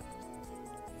man.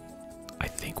 I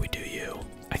think we do you.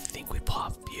 I think we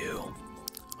pop you.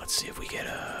 Let's see if we get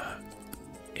a.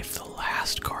 If the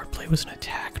last card play was an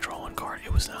attack, draw 1 card.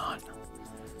 It was not.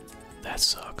 That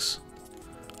sucks.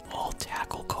 All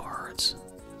tackle cards.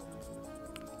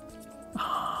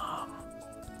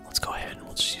 Let's go ahead and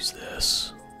we'll just use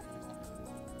this.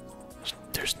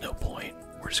 There's no point.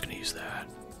 We're just gonna use that.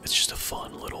 It's just a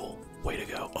fun little way to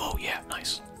go. Oh yeah,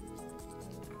 nice.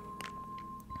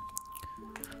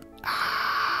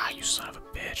 Ah, you son of a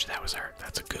bitch. That was our.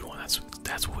 That's a good one.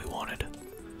 That's what we wanted.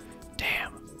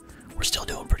 Damn. We're still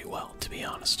doing pretty well, to be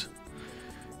honest.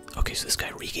 Okay, so this guy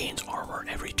regains armor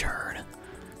every turn.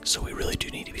 So we really do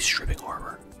need to be stripping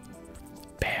armor.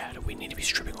 Bad. We need to be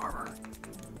stripping armor.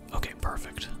 Okay,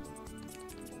 perfect.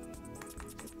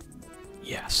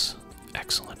 Yes.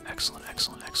 Excellent, excellent,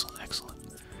 excellent, excellent, excellent.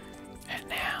 And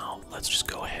now, let's just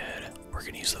go ahead. We're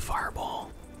gonna use the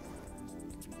fireball.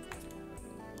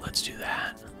 Let's do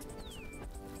that.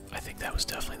 I think that was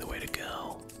definitely the way to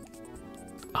go.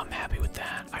 I'm happy with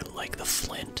that. I like the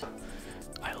flint.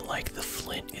 I like the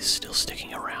flint is still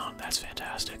sticking around. That's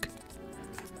fantastic.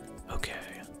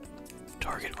 Okay.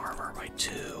 Target armor by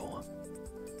 2.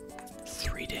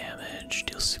 3 damage.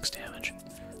 Deal 6 damage.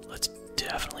 Let's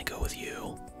definitely go with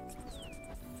you.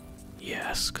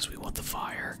 Yes, because we want the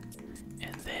fire.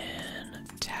 And then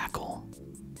tackle.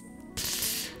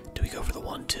 Do we go for the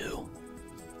 1-2?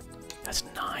 That's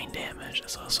 9 damage.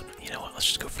 That's awesome. You know what? Let's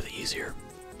just go for the easier.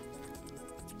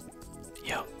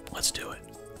 Yep, let's do it.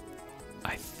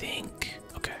 I think.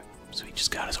 Okay, so he just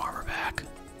got his armor back.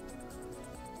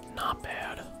 Not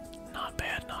bad. Not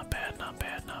bad, not bad, not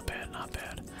bad, not bad, not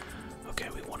bad. Okay,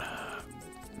 we want to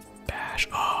bash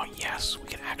bash. Oh, yes, we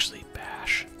can actually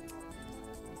bash.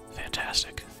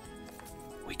 Fantastic.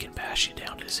 We can bash you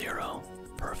down to 0.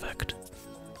 Perfect.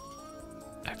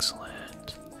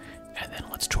 Excellent. And then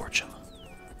let's torch him.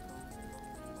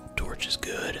 Torch is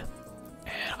good.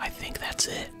 And I think that's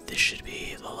it. This should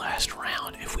be the last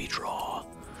round if we draw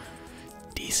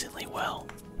decently well.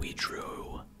 We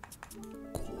drew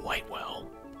quite well.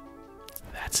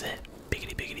 That's it.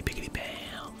 Biggity, biggity, biggity,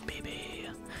 bam, baby.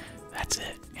 That's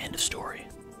it. End of story.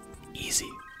 Easy.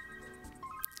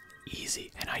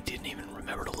 Easy. And I didn't even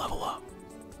remember to level up.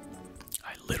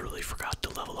 I literally forgot to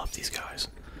level up these guys.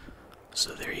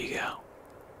 So there you go.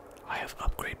 I have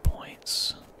upgrade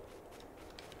points.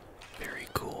 Very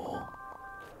cool.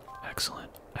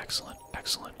 Excellent, excellent,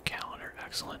 excellent. Calendar,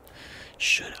 excellent.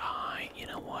 Should I, you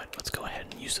know what? Let's go ahead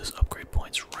and use those upgrade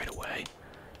points right away.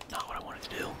 Not what I wanted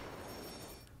to do.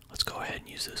 Let's go ahead and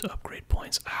use those upgrade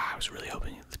points. I was really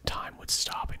hoping the time would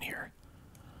stop in here.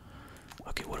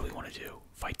 Okay, what do we want to do?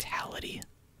 Vitality.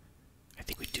 I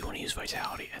think we do want to use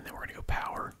vitality, and then we're gonna go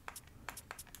power.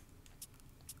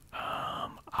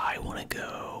 I want to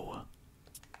go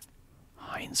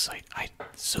hindsight.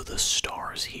 So the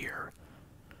stars here.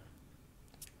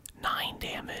 9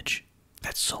 damage.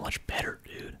 That's so much better,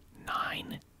 dude.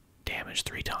 9 damage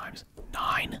 3 times.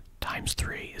 9 times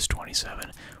 3 is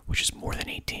 27, which is more than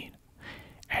 18.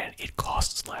 And it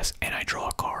costs less, and I draw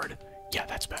a card. Yeah,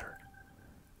 that's better.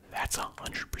 That's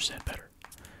 100% better.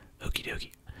 Okie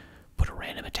dokie. Put a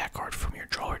random attack card from your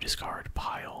draw or discard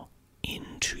pile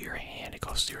into your hand. It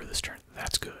costs 0 this turn.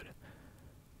 That's good.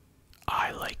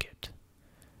 I like it.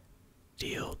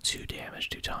 Deal 2 damage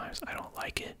 2 times. I don't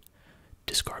like it.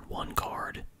 Discard 1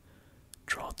 card.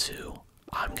 Draw 2.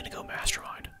 I'm gonna go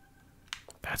Mastermind.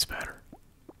 That's better.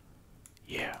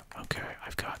 Yeah, okay.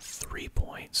 I've got 3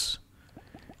 points.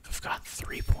 I've got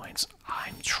 3 points.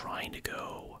 I'm trying to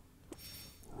go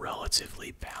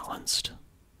relatively balanced.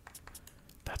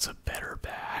 That's a better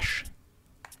bash.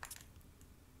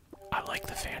 I like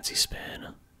the fancy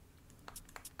spin.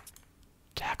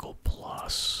 Tackle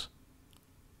plus.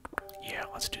 Yeah,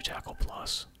 let's do tackle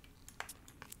plus.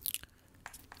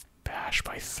 Bash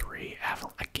by 3.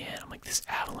 Again, I'm like, this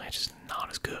avalanche is not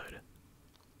as good.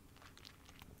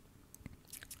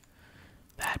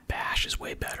 That bash is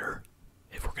way better,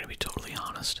 if we're going to be totally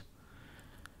honest.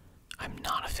 I'm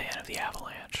not a fan of the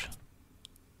avalanche.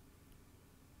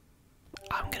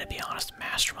 I'm going to be honest,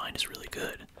 Mastermind is really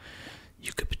good.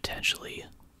 You could potentially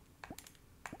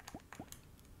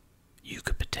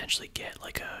get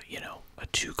like a, you know, a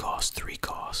 2 cost, 3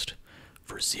 cost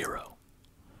for 0.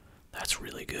 That's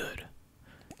really good.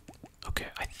 Okay,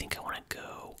 I think I want to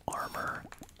go armor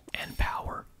and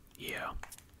power. Yeah.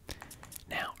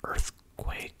 Now,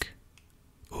 earthquake.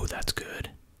 Ooh, that's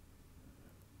good.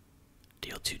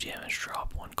 Deal 2 damage,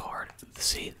 drop 1 card.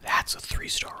 See, that's a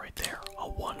 3-star right there. A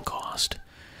 1 cost.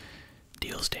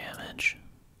 Deals damage.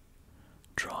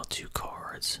 Draw 2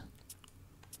 cards.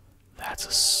 That's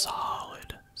a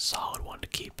solid one to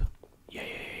keep. Yeah.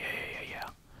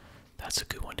 That's a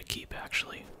good one to keep,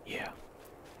 actually. Yeah.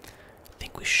 I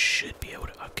think we should be able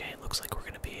to. Okay, it looks like we're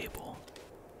going to be able.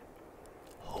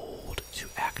 Hold to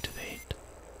activate.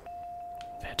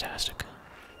 Fantastic.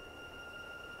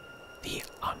 The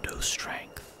Ondo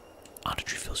Strength. Ondo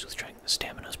Tree fills you with strength. The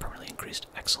stamina is permanently increased.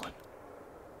 Excellent.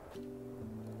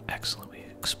 Excellent. We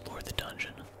explored the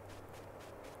dungeon.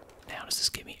 Now, does this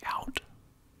get me out?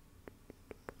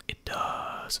 It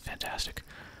does. Fantastic.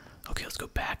 Okay, let's go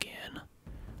back in.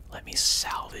 Let me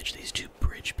salvage these 2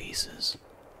 bridge pieces.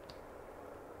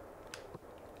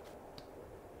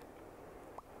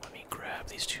 Let me grab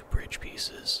these 2 bridge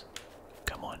pieces.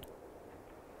 Come on.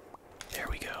 There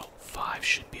we go. 5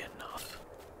 should be enough.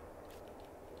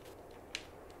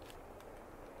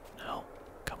 No.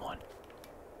 Come on.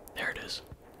 There it is.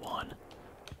 1,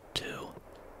 2,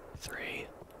 3,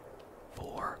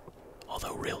 4.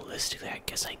 Although realistically, I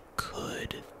guess I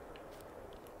could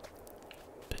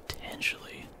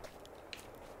potentially,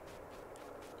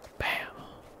 bam,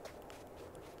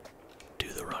 do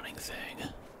the running thing.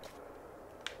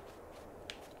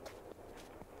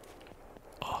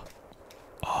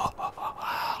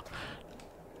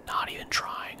 Not even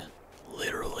trying.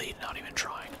 Literally not even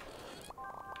trying.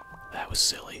 That was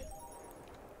silly.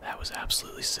 That was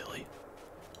absolutely silly.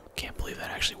 Can't believe that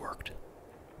actually worked.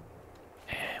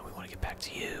 And we want to get back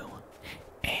to you.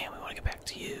 And we want to get back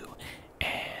to you.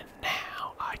 And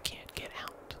now I can't get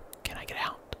out. Can I get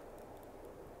out?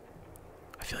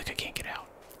 I feel like I can't get out.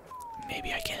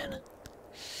 Maybe I can.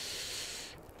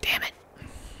 Damn it.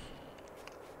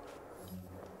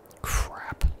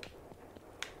 Crap.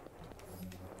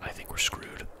 I think we're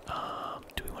screwed.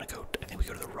 Do we want to go? I think we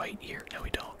go to the right here. No,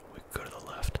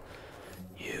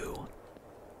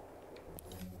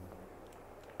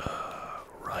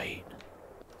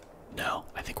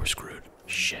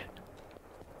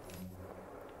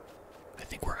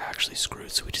 think we're actually screwed,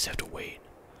 so we just have to wait.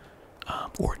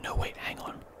 Or no, wait, hang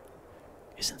on.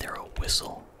 Isn't there a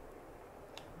whistle?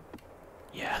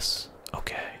 Yes.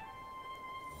 Okay.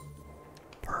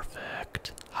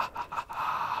 Perfect. Ha ha ha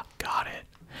ha. Got it.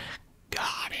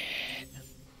 Got it.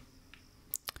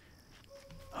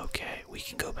 Okay, we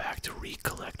can go back to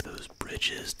recollect those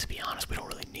bridges. To be honest, we don't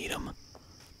really need them.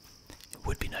 It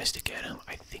would be nice to get them.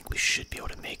 I think we should be able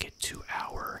to make it to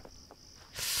our...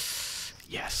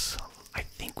 Yes, I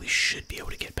think we should be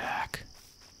able to get back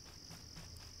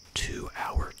to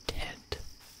our tent.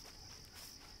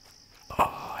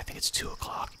 Oh, I think it's 2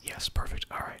 o'clock. Yes, perfect.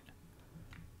 Alright.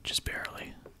 Just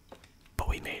barely. But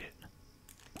we made it.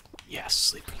 Yes,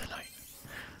 sleep for the night.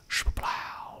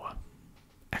 Shplow.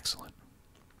 Excellent.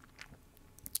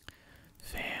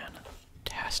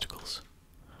 Fantasticals.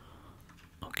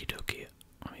 Okie dokie.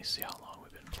 Let me see how long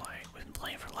we've been playing. We've been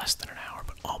playing for less than an hour,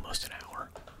 but almost an hour.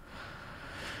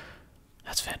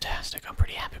 That's fantastic. I'm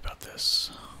pretty happy about this.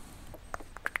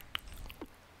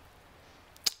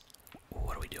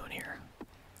 What are we doing here?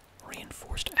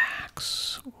 Reinforced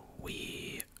axe.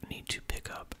 We need to pick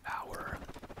up our...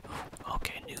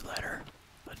 Okay, new letter.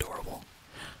 Adorable.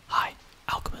 Hi,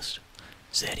 Alchemist.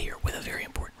 Zed here with a very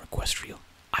important request for you.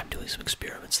 I'm doing some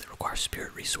experiments that require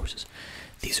spirit resources.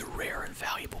 These are rare and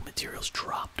valuable materials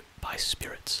dropped by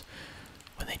spirits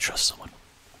when they trust someone.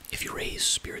 If you raise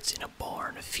spirits in a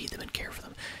barn, feed them and care for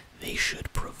them, they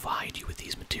should provide you with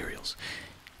these materials.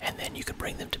 And then you can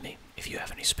bring them to me if you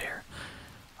have any spare.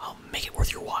 I'll make it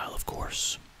worth your while, of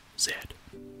course. Zed.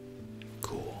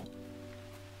 Cool.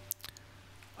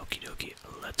 Okie dokie,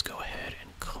 let's go ahead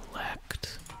and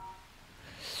collect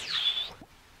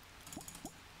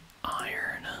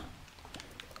iron.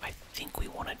 I think we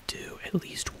want to do at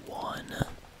least one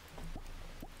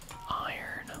iron.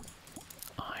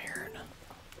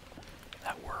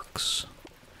 That works.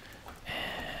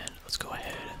 And let's go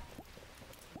ahead.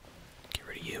 Get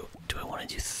rid of you. Do I want to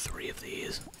do 3 of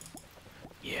these?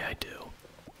 Yeah, I do.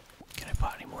 Can I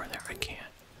put any more in there? I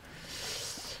can't.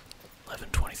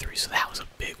 1123, so that was a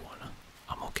big one.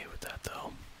 I'm okay with that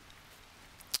though.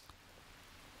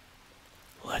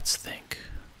 Let's think.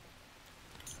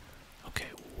 Okay,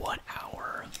 what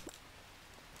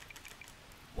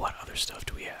other stuff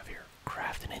do we have here?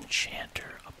 Craft an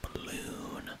enchanter, a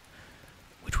balloon,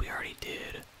 which we already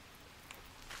did.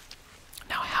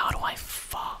 Now how do I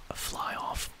fly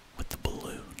off with the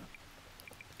balloon?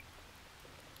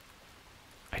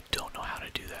 I don't know how to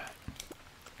do that.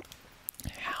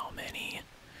 How many?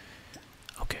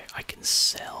 Okay, I can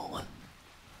sell.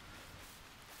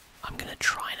 I'm gonna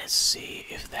try to see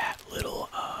if that little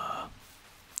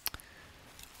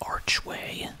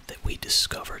archway that we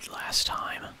discovered last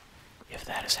time, if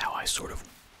that is how I sort of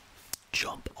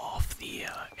jump off the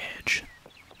edge.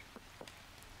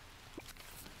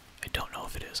 I don't know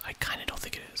if it is. I kind of don't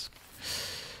think it is.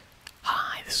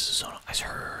 Hi, this is Zona. I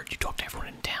heard you talk to everyone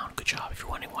in town. Good job. If you're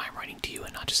wondering why I'm writing to you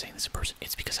and not just saying this in person,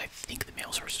 it's because I think the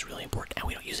mail service is really important and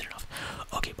we don't use it enough.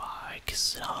 Okay, bye.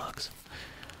 Kisses and hugs.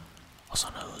 Also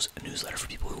knows a newsletter for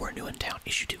people who are new in town.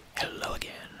 Issue 2. Hello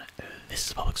again. This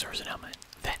is a public service announcement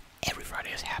that every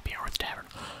Friday is happy hour at the tavern.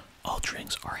 All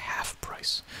drinks are half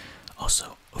price.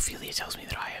 Also, Ophelia tells me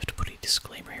that I have to put a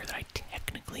disclaimer here that I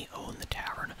technically own the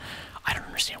tavern. I don't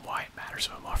understand why it matters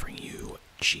if I'm offering you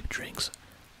cheap drinks,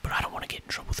 but I don't want to get in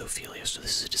trouble with Ophelia, so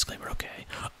this is a disclaimer, okay?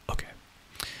 Okay.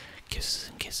 Kisses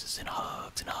and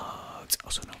hugs and hugs.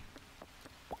 Also,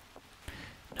 no.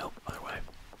 Nope, other way.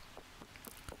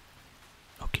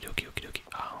 Okie dokie, okie dokie.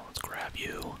 Oh, let's grab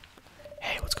you.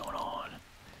 Hey, what's going on?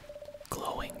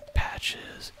 Glowing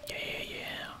patches. Yeah, yeah,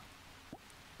 yeah.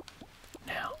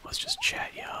 Now, let's just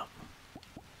chat you up.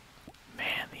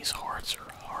 Man, these hearts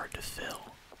are hard to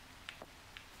fill.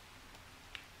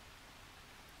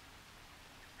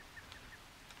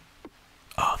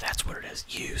 Oh, that's what it is.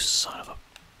 You son of a...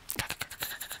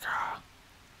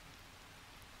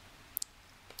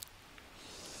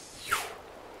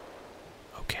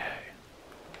 Okay.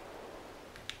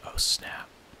 Oh, snap.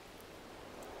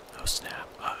 Oh, snap.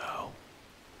 Uh-oh.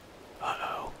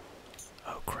 Uh-oh.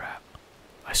 Oh, crap.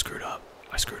 I screwed up.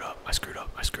 I screwed up. I screwed up.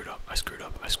 I screwed up. I screwed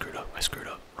up. I screwed up. I screwed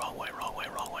up. Wrong way, wrong way,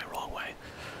 wrong way, wrong way.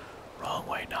 Wrong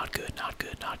way. Not good, not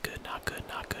good, not good, not good,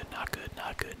 not good, not good,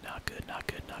 not good, not good, not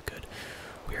good, not good.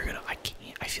 We're gonna... I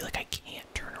feel like I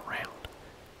can't turn around.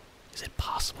 Is it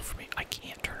possible for me? I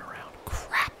can't turn around.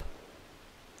 Crap.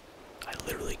 I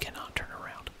literally cannot turn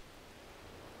around.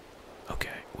 Okay,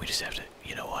 we just have to...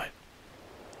 You know what?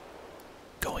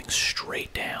 Going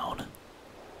straight down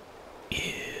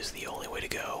is the only way to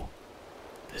go.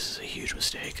 This is a huge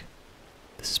mistake.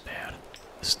 This is bad.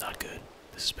 This is not good.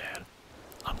 This is bad.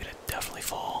 I'm gonna definitely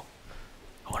fall.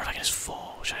 I wonder if I can just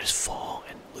fall. Should I just fall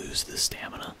and lose the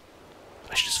stamina?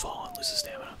 I should just fall and lose the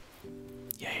stamina.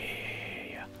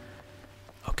 Yeah.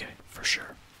 Okay, for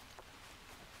sure.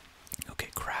 Okay,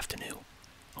 craft anew.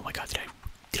 Oh my god,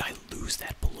 did I lose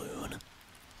that balloon?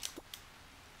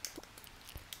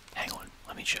 Hang on,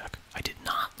 let me check. I did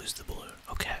not lose the balloon.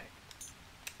 Okay.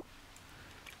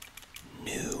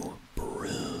 New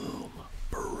broom.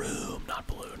 Broom, not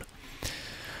balloon.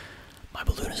 My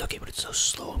balloon is okay, but it's so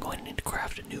slow. I'm going to need to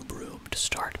craft a new broom to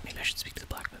start. Maybe I should speak to the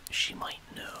blacksmith. She might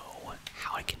know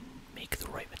how I can make the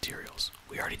right materials.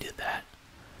 We already did that.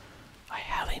 I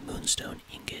have a moonstone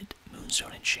ingot,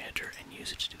 moonstone enchanter, and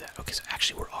use it to do that. Okay, so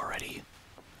actually we're already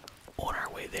on our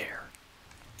way there.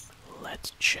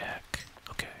 Let's check.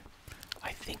 Okay.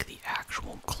 I think the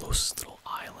actual closest little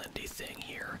islandy thing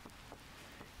here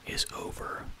is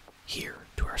over here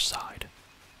to our side.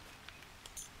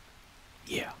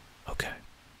 Yeah, okay.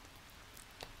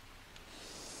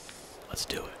 Let's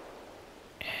do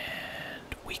it.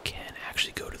 And we can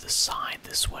actually go to the side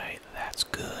this way. That's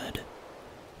good.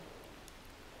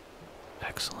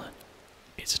 Excellent.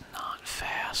 It's not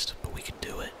fast, but we can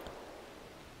do it.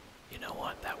 You know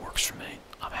what? That works for me.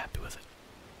 I'm happy with it.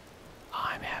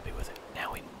 I'm happy with it.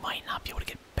 Now we might not be able to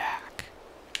get back.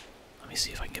 Let me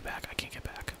see if I can get back. I can't get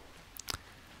back.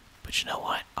 But you know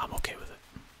what? I'm okay with it.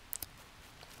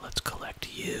 Let's collect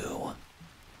you.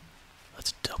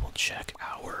 Let's double check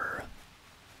our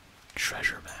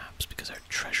treasure maps, because our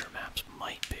treasure maps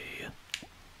might be...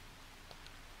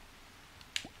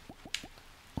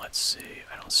 Let's see.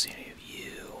 I don't see any of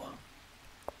you.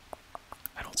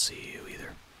 I don't see you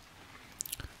either.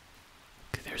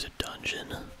 Okay, there's a dungeon.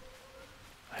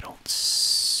 I don't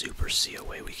super see a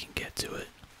way we can get to it.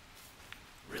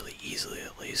 Really easily,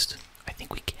 at least. I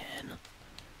think we can,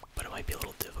 but it might be a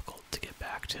little difficult to get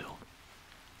back to.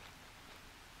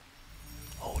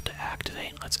 Hold to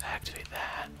activate. Let's activate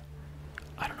that.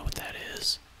 I don't know what that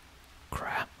is.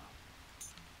 Crap.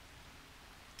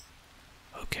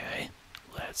 Okay,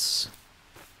 let's...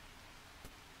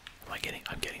 I'm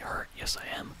getting hurt. Yes,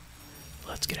 I am.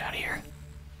 Let's get out of here.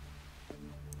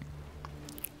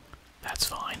 That's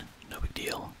fine. No big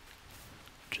deal.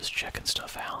 Just checking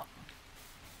stuff out.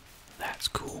 That's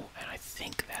cool, and I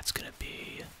think that's gonna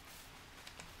be...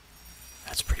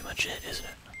 That's pretty much it, isn't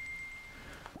it?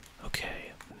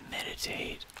 Okay,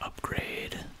 meditate,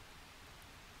 upgrade.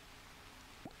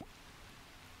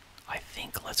 I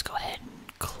think let's go ahead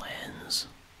and cleanse.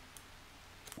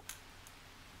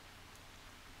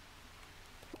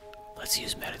 Let's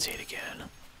use meditate again.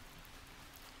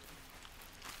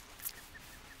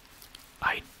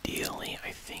 Ideally,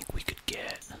 I think we could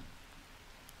get...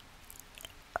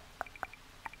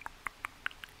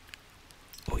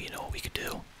 Oh, you know what we could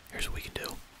do? Here's what we can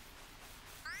do.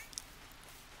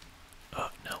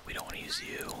 No, we don't want to use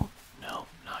you. No,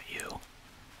 not you.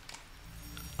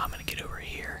 I'm gonna get over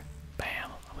here.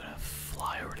 Bam. I'm gonna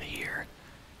fly over to here.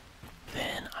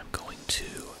 Then I'm going to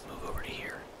move over to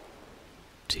here.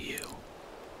 To you.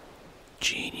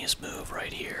 Genius move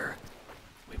right here.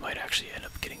 We might actually end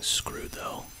up getting screwed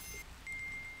though.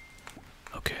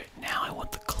 Okay, now I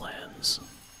want the cleanse.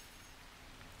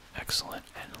 Excellent,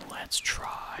 and let's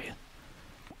try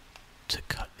to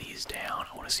cut these down.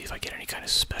 I want to see if I get any kind of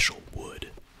special wood.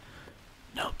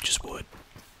 Nope, just wood.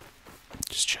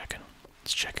 Just checking.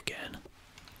 Let's check again.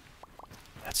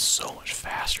 That's so much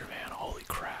faster, man. Holy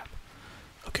crap.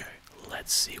 Okay,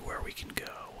 let's see where we can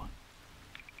go.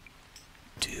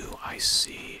 Do I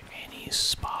see any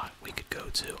spot we could go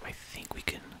to? I think we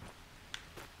can...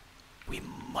 We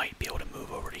might be able to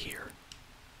move over to here.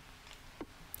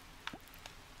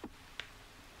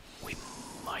 We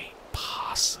might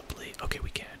possibly... Okay, we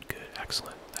can. Good.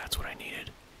 Excellent. That's what I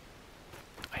needed.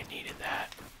 I needed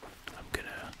that. I'm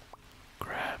gonna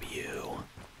grab you.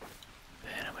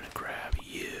 Then I'm gonna grab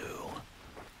you.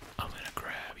 I'm gonna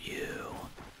grab you.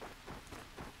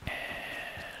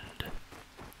 And...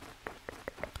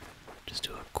 just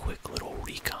do a quick little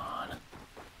recon.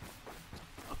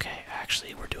 Okay,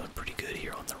 actually we're doing pretty good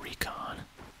here on the recon.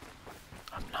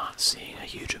 I'm not seeing a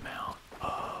huge amount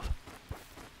of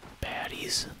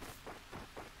baddies.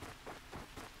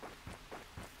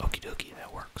 Okie dokie,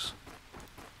 that works.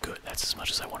 Good, that's as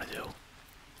much as I want to do.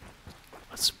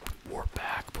 Let's warp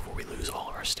back before we lose all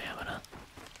of our stamina.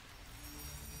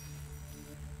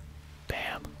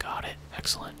 Bam, got it.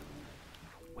 Excellent.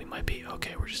 We might be...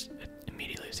 Okay, we're just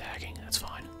immediately attacking. That's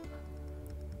fine.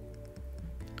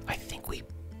 I think we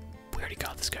already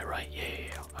got this guy, right?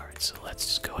 Yeah. Alright, so let's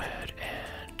just go ahead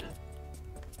and...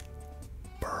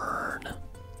 burn.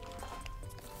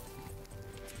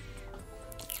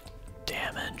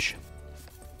 Damage.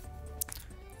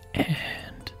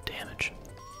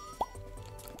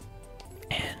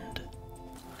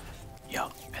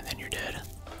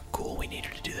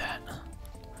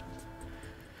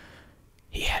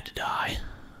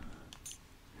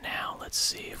 Let's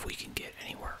see if we can get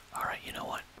anywhere. Alright, you know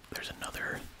what? There's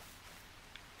another.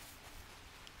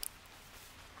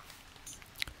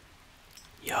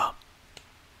 Yup.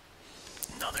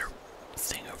 Another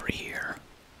thing over here.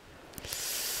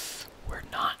 We're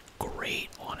not great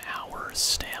on our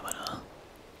stamina,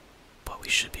 but we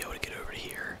should be able to get over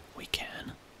here. We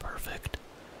can. Perfect.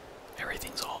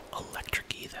 Everything's all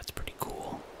electric-y. That's pretty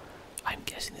cool. I'm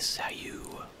guessing this is how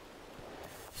you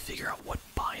figure out what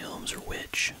biomes are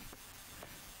which.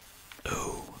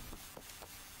 Oh.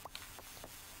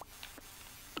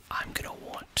 I'm gonna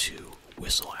want to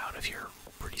whistle out of here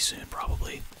pretty soon,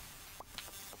 probably.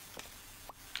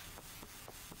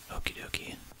 Okie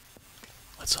dokie.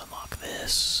 Let's unlock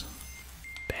this.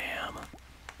 Bam.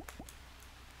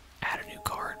 Add a new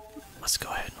card. Let's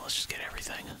go ahead and let's just get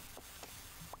everything.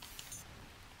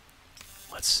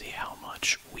 Let's see how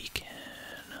much we can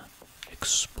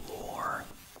explore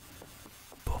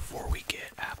before we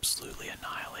get absolutely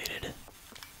annihilated.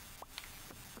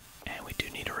 And we do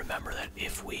need to remember that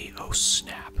if we... oh,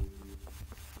 snap.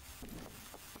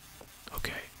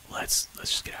 Okay, let's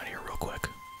just get out of here real quick.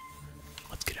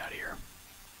 Let's get out of here.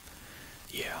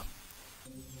 Yeah.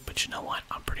 But you know what?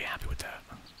 I'm pretty happy with that.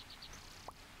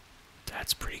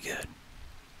 That's pretty good.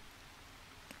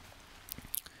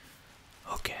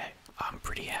 Okay, I'm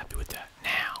pretty happy with that.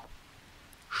 Now,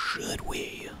 should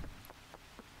we,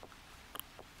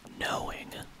 knowing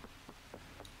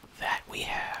that we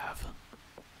have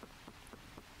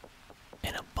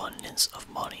an abundance of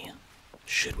money,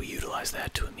 should we utilize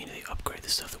that to immediately upgrade the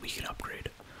stuff that we can upgrade?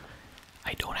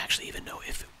 I don't actually even know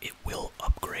if it will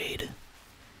upgrade.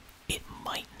 It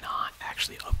might not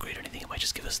actually upgrade anything. It might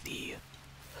just give us the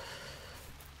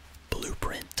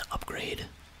blueprint to upgrade,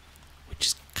 which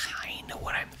is kind of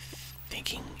what I'm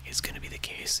thinking is going to be the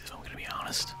case, if I'm going to be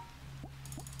honest.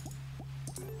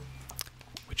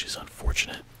 Which is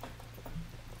unfortunate.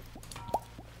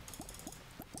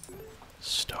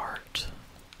 Start.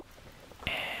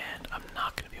 And I'm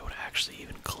not going to be able to actually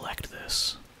even collect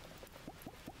this.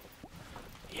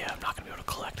 Yeah, I'm not going to be able to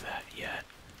collect that yet.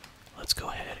 Let's go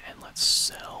ahead and let's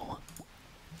sell.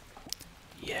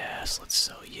 Yes, let's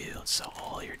sell you. Let's sell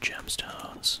all your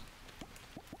gemstones.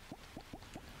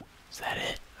 Is that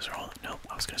it? Is there all? Nope,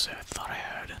 I was going to say I thought I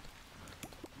had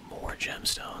more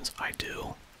gemstones. I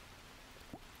do.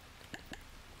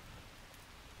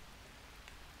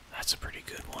 That's a pretty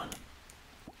good one.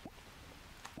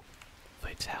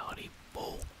 Vitality,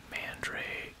 Bolt,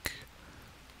 Mandrake,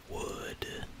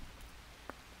 Wood.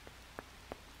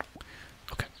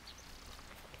 Okay.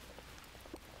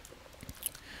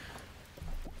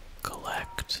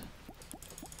 Collect.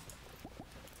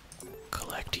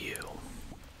 Collect you.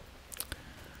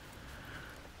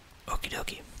 Okie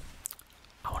dokie.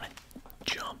 I want to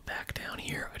jump back down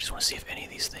here. I just want to see if any of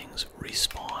these things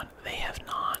respawn. They have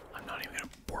not. I'm not even going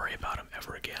to worry about them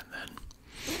ever again then.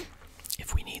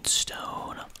 If we need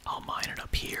stone, I'll mine it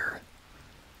up here.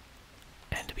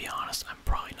 And to be honest, I'm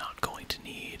probably not going to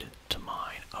need to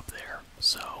mine up there.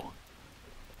 So,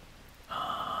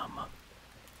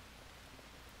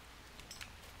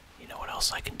 you know what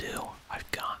else I can do? I've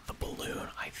got the balloon.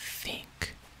 I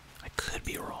think I could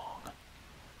be wrong,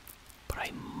 but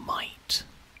I might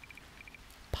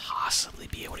possibly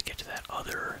be able to get to that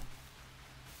other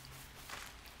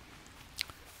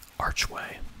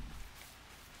archway,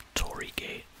 Torii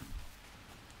Gate,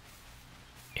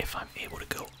 if I'm able to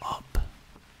go up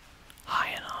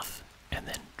high enough and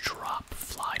then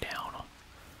fly down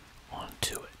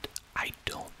onto it. I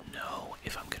don't know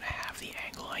if I'm gonna have the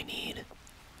angle I need,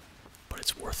 but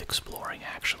it's worth exploring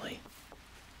actually.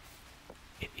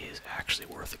 It is actually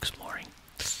worth exploring.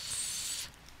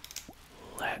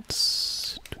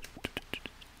 Let's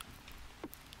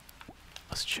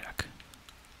check.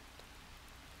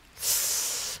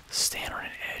 Stand on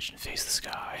an edge and face the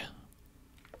sky.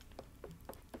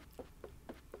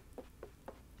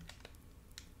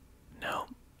 No,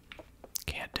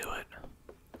 can't do it.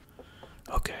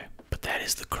 Okay, but that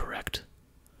is the correct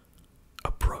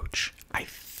approach, I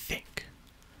think.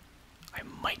 I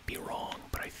might be wrong,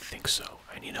 but I think so.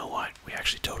 And you know what? We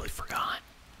actually totally forgot.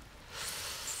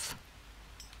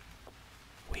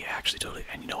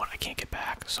 And you know what? I can't get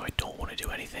back, so I don't want to do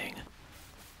anything.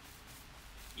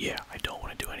 Yeah, I don't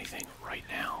want to do anything right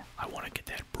now. I want to get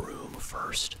that broom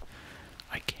first.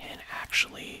 I can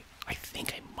actually, I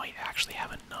think I might actually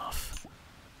have enough.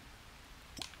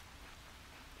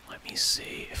 Let me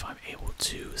see if I'm able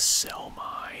to sell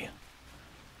my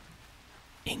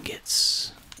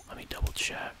ingots. Let me double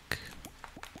check.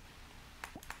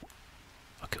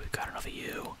 Okay, we've got enough of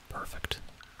you. Perfect.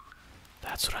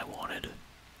 That's what I wanted.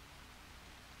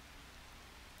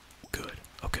 Good.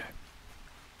 Okay.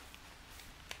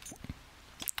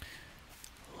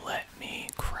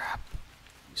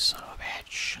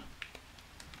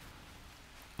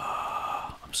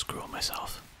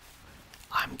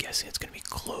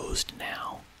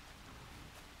 now?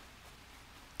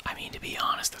 I mean, to be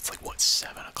honest, that's like, what,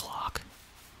 7 o'clock?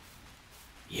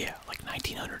 Yeah, like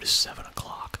 1900 is 7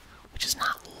 o'clock, which is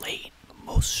not late.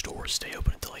 Most stores stay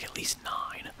open until like at least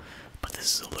 9, but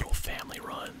this is a little family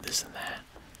run, this and that.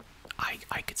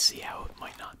 I could see how it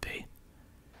might not be.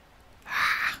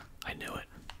 Ah, I knew it.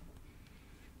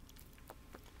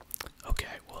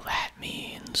 Okay, well that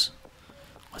means,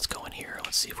 let's go in here,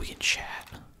 let's see if we can chat.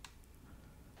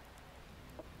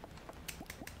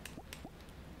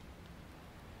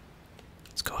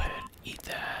 Let's go ahead and eat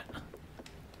that.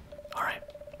 Alright.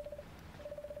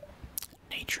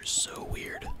 Nature's so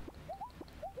weird.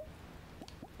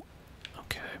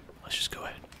 Okay, let's just go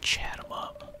ahead and chat them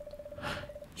up.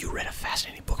 You read a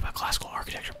fascinating book about classical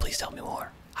architecture. Please tell me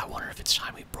more. I wonder if it's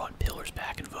time we brought pillars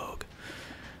back in vogue.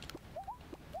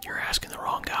 You're asking the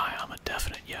wrong guy. I'm a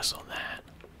definite yes on that.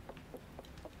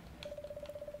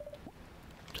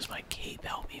 Does my cape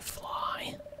help me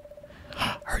fly?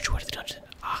 I heard you went to the dungeon.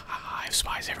 I have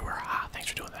spies everywhere. Thanks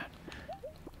for doing that.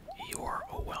 You're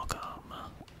welcome.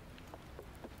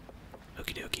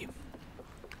 Okie dokie.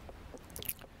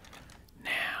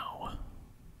 Now,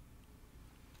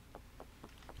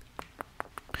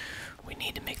 we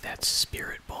need to make that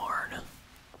spirit barn.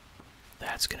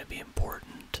 That's going to be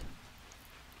important.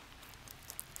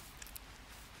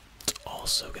 It's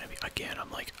also going to be, again, I'm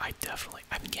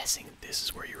guessing this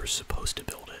is where you were supposed to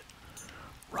build it.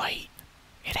 Right?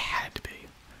 It had to be.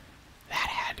 That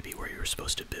had to be where you were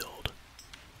supposed to build.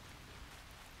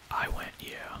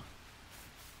 Yeah.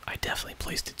 I definitely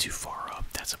placed it too far up.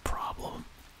 That's a problem.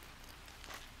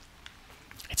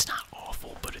 It's not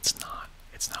awful, but it's not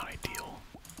ideal.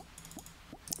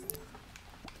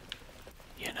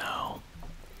 You know?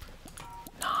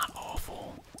 Not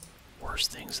awful.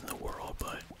 Worst things in the world,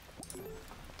 but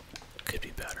could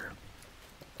be better.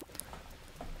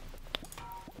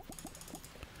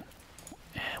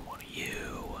 And one of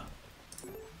you.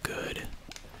 Good.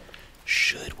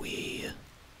 Should we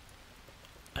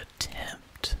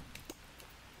attempt?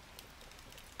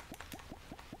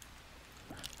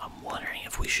 I'm wondering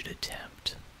if we should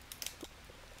attempt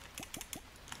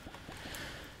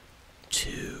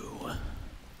to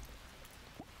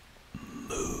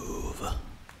move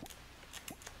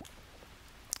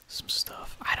some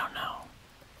stuff. I don't know.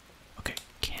 Okay,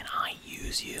 can I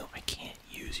use you? I can't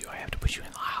use you. I have to put you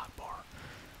in the hotbar.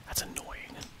 That's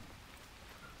annoying.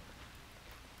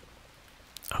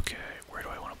 Okay, where do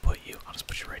I want to put you? I'll just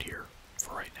put you right here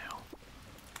for right now.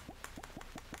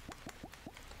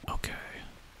 Okay.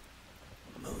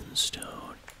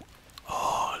 Moonstone.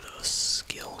 Oh, the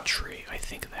skill tree. I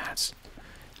think that's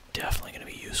definitely going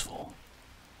to be useful.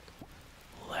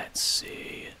 Let's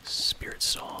see. Spirit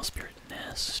stall, spirit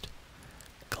nest,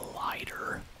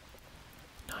 glider.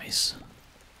 Nice.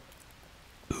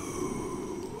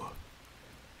 Ooh.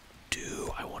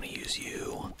 Do I want to use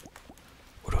you?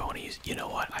 What do I want to use? You know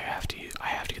what? I have to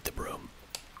get the broom.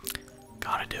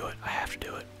 Gotta do it. I have to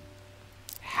do it.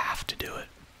 Have to do it.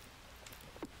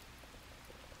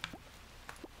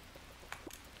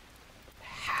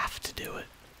 Have to do it.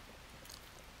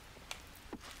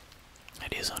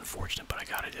 It is unfortunate, but I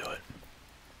gotta do it.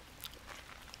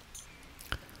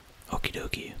 Okie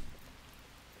dokie.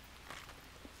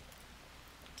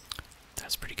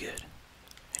 That's pretty good.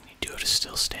 And you do have to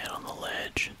still stand on the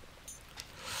ledge.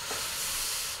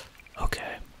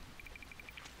 Okay.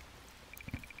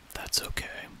 That's okay.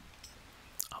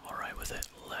 I'm alright with it.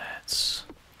 Let's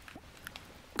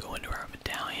go into our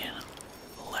medallion.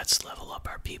 Let's level up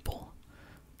our people.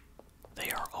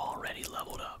 They are already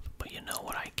leveled up, but you know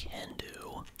what I can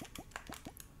do?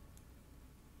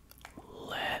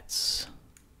 Let's...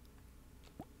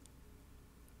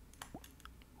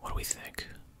 What do we think?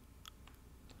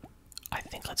 I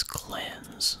think let's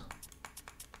cleanse.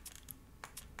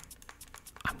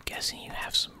 I'm guessing you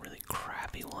have some really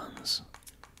crappy ones.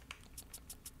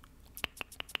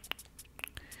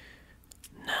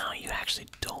 No, you actually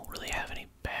don't really have any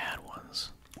bad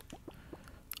ones.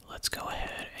 Let's go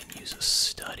ahead and use a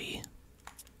study.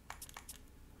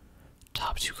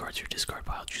 Top 2 cards of your discard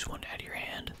pile. Choose one to add to your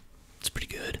hand. It's pretty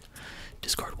good.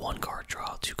 Discard 1 card,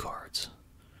 draw 2 cards.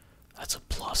 That's a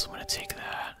plus. I'm going to take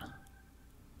that.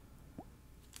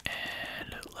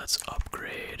 And let's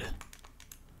upgrade.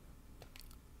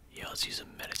 Yeah, let's use a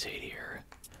meditate here.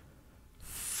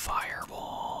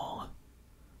 Fireball.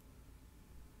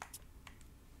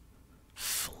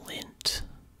 Flint.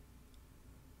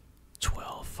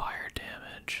 12 fire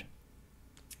damage.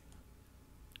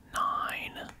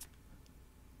 9.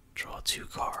 Draw 2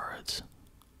 cards.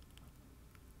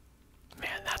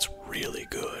 Man, that's really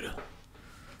good.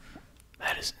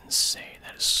 That is insane.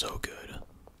 That is so good.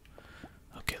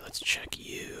 Okay, let's check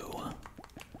you.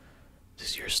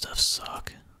 Does your stuff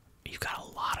suck? You've got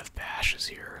a lot of bashes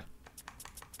here.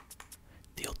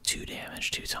 Deal 2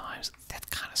 damage 2 times. That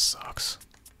kind of sucks,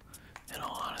 in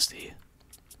all honesty.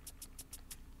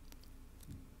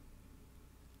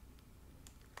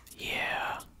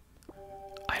 Yeah,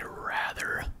 I'd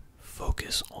rather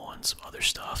focus on some other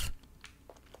stuff.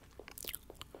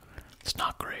 It's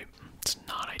not great. It's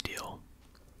not ideal.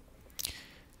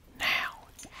 Now,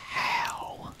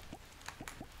 how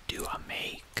do I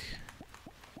make?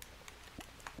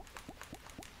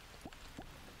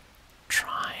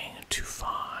 Trying to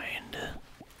find.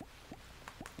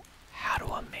 How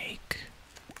do I make?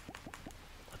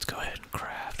 Let's go ahead and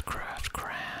craft, craft,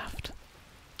 craft.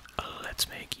 Let's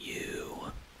make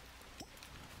you.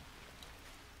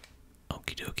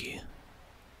 Okie dokie.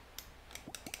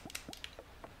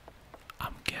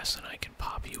 I'm guessing I can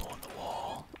pop you on the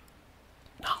wall.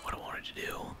 Not what I wanted to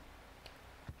do.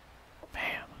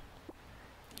 Bam.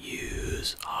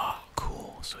 Use. Ah,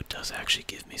 cool. So it does actually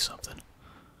give me something.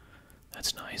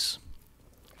 That's nice.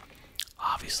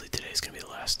 Obviously today's gonna be the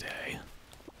last day.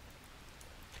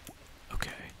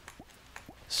 Okay.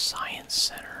 Science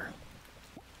Center.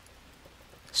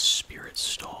 Spirit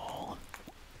Stall.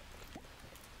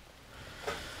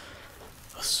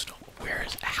 A stall.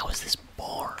 How is this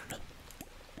barn?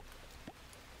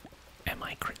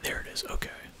 There it is, okay.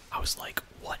 I was like,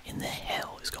 what in the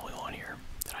hell is going on here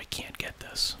that I can't get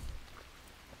this?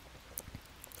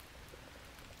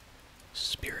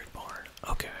 Spirit barn,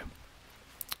 okay.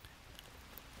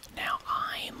 Now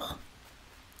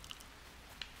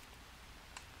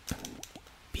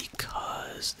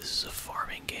because this is a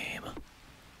farming game,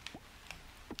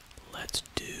 let's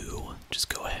just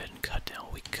go ahead and cut down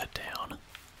what we can cut down.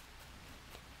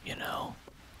 You know?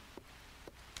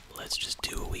 Let's just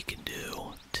do what we can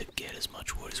do to get as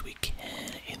much wood as we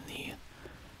can in the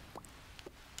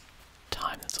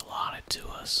time that's allotted to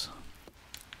us.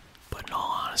 But in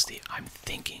all honesty, I'm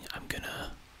thinking I'm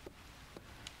gonna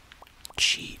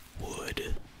cheat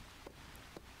wood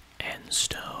and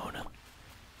stone.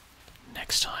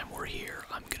 Next time we're here,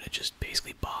 I'm gonna just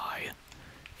basically buy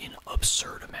an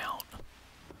absurd amount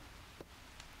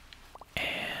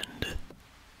and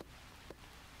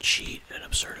cheat an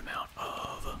absurd amount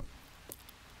of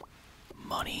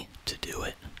money to do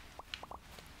it.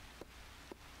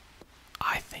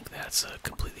 I think that's a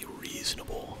completely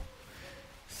reasonable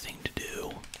thing to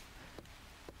do.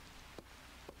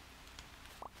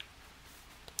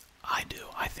 I do,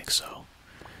 I think so.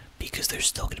 Because there's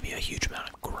still going to be a huge amount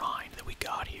of grind that we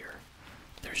got here.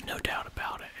 There's no doubt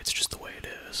about it. It's just the way it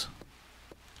is.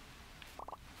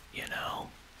 You know?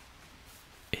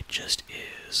 It just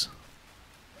is.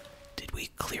 Did we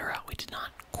clear out? We did not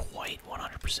quite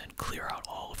 100% clear out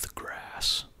all of the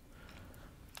grass.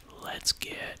 Let's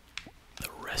get the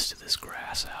rest of this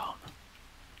grass out.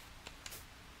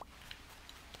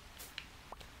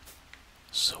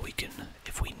 So we can,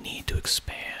 if we need to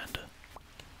expand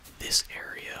this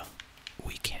area,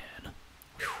 we can.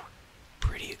 Whew.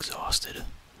 Pretty exhausted.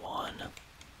 1.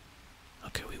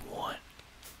 Okay, we want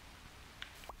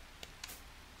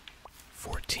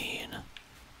 14,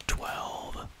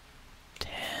 12,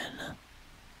 10,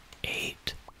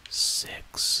 8,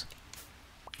 6,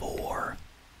 4,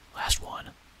 last one,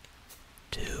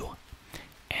 2,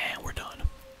 and we're done.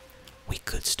 We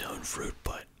could stone fruit,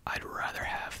 but I'd rather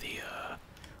have the,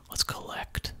 let's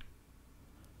collect.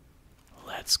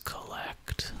 Let's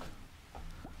collect.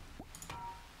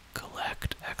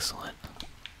 Collect, excellent.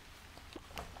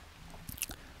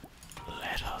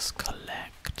 Let us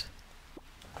collect.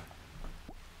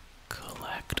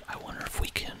 Collect. I wonder if we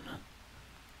can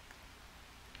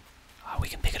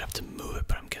pick it up to move it,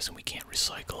 but I'm guessing we can't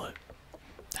recycle it.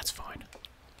 That's fine.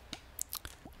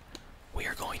 We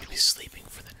are going to be sleeping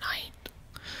for the night.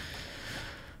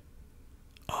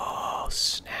 Oh,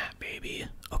 snap, baby.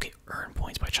 Okay, earn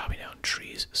points by chopping down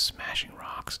trees, smashing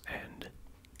rocks, and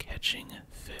catching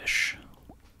fish.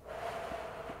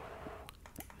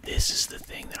 This is the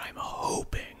thing that I'm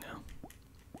hoping.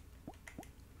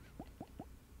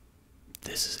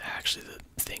 This is actually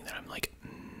the thing that I'm like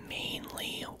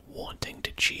mainly wanting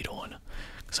to cheat on,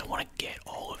 because I want to get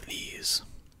all of these,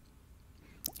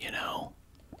 you know,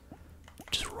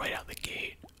 just right out the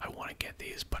gate. I want to get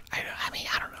these, but I mean,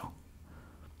 I don't know.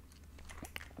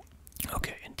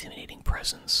 Okay, intimidating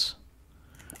presence.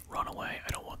 Run away, I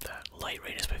don't want that. Light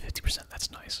radius by 50%,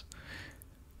 that's nice.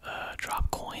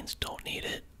 Drop coins, don't need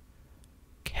it.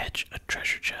 Catch a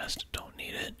treasure chest, don't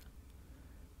need it.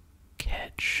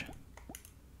 Catch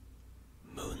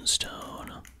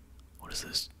moonstone. What is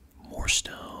this? More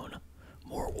stone.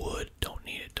 More wood, don't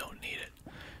need it, don't need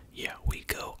it. Yeah, we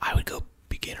go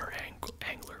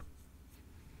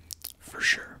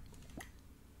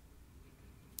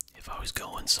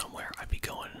going somewhere, I'd be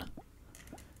going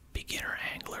beginner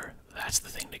angler. That's the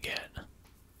thing to get.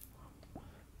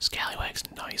 Scallywag's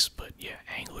nice, but yeah,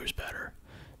 angler's better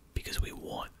because we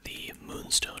want the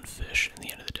moonstone fish in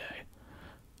the end of the day.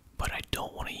 But I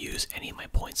don't want to use any of my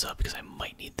points up because I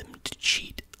might need them to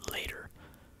cheat later.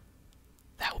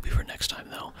 That will be for next time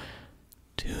though.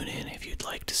 Tune in if you'd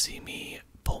like to see me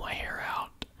pull my hair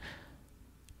out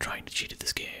trying to cheat at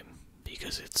this game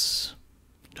because it's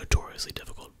notoriously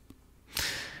difficult.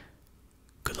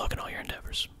 Good luck in all your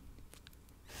endeavors.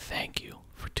 Thank you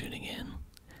for tuning in.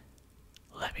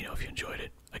 Let me know if you enjoyed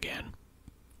it. Again,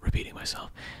 repeating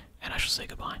myself, and I shall say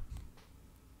goodbye.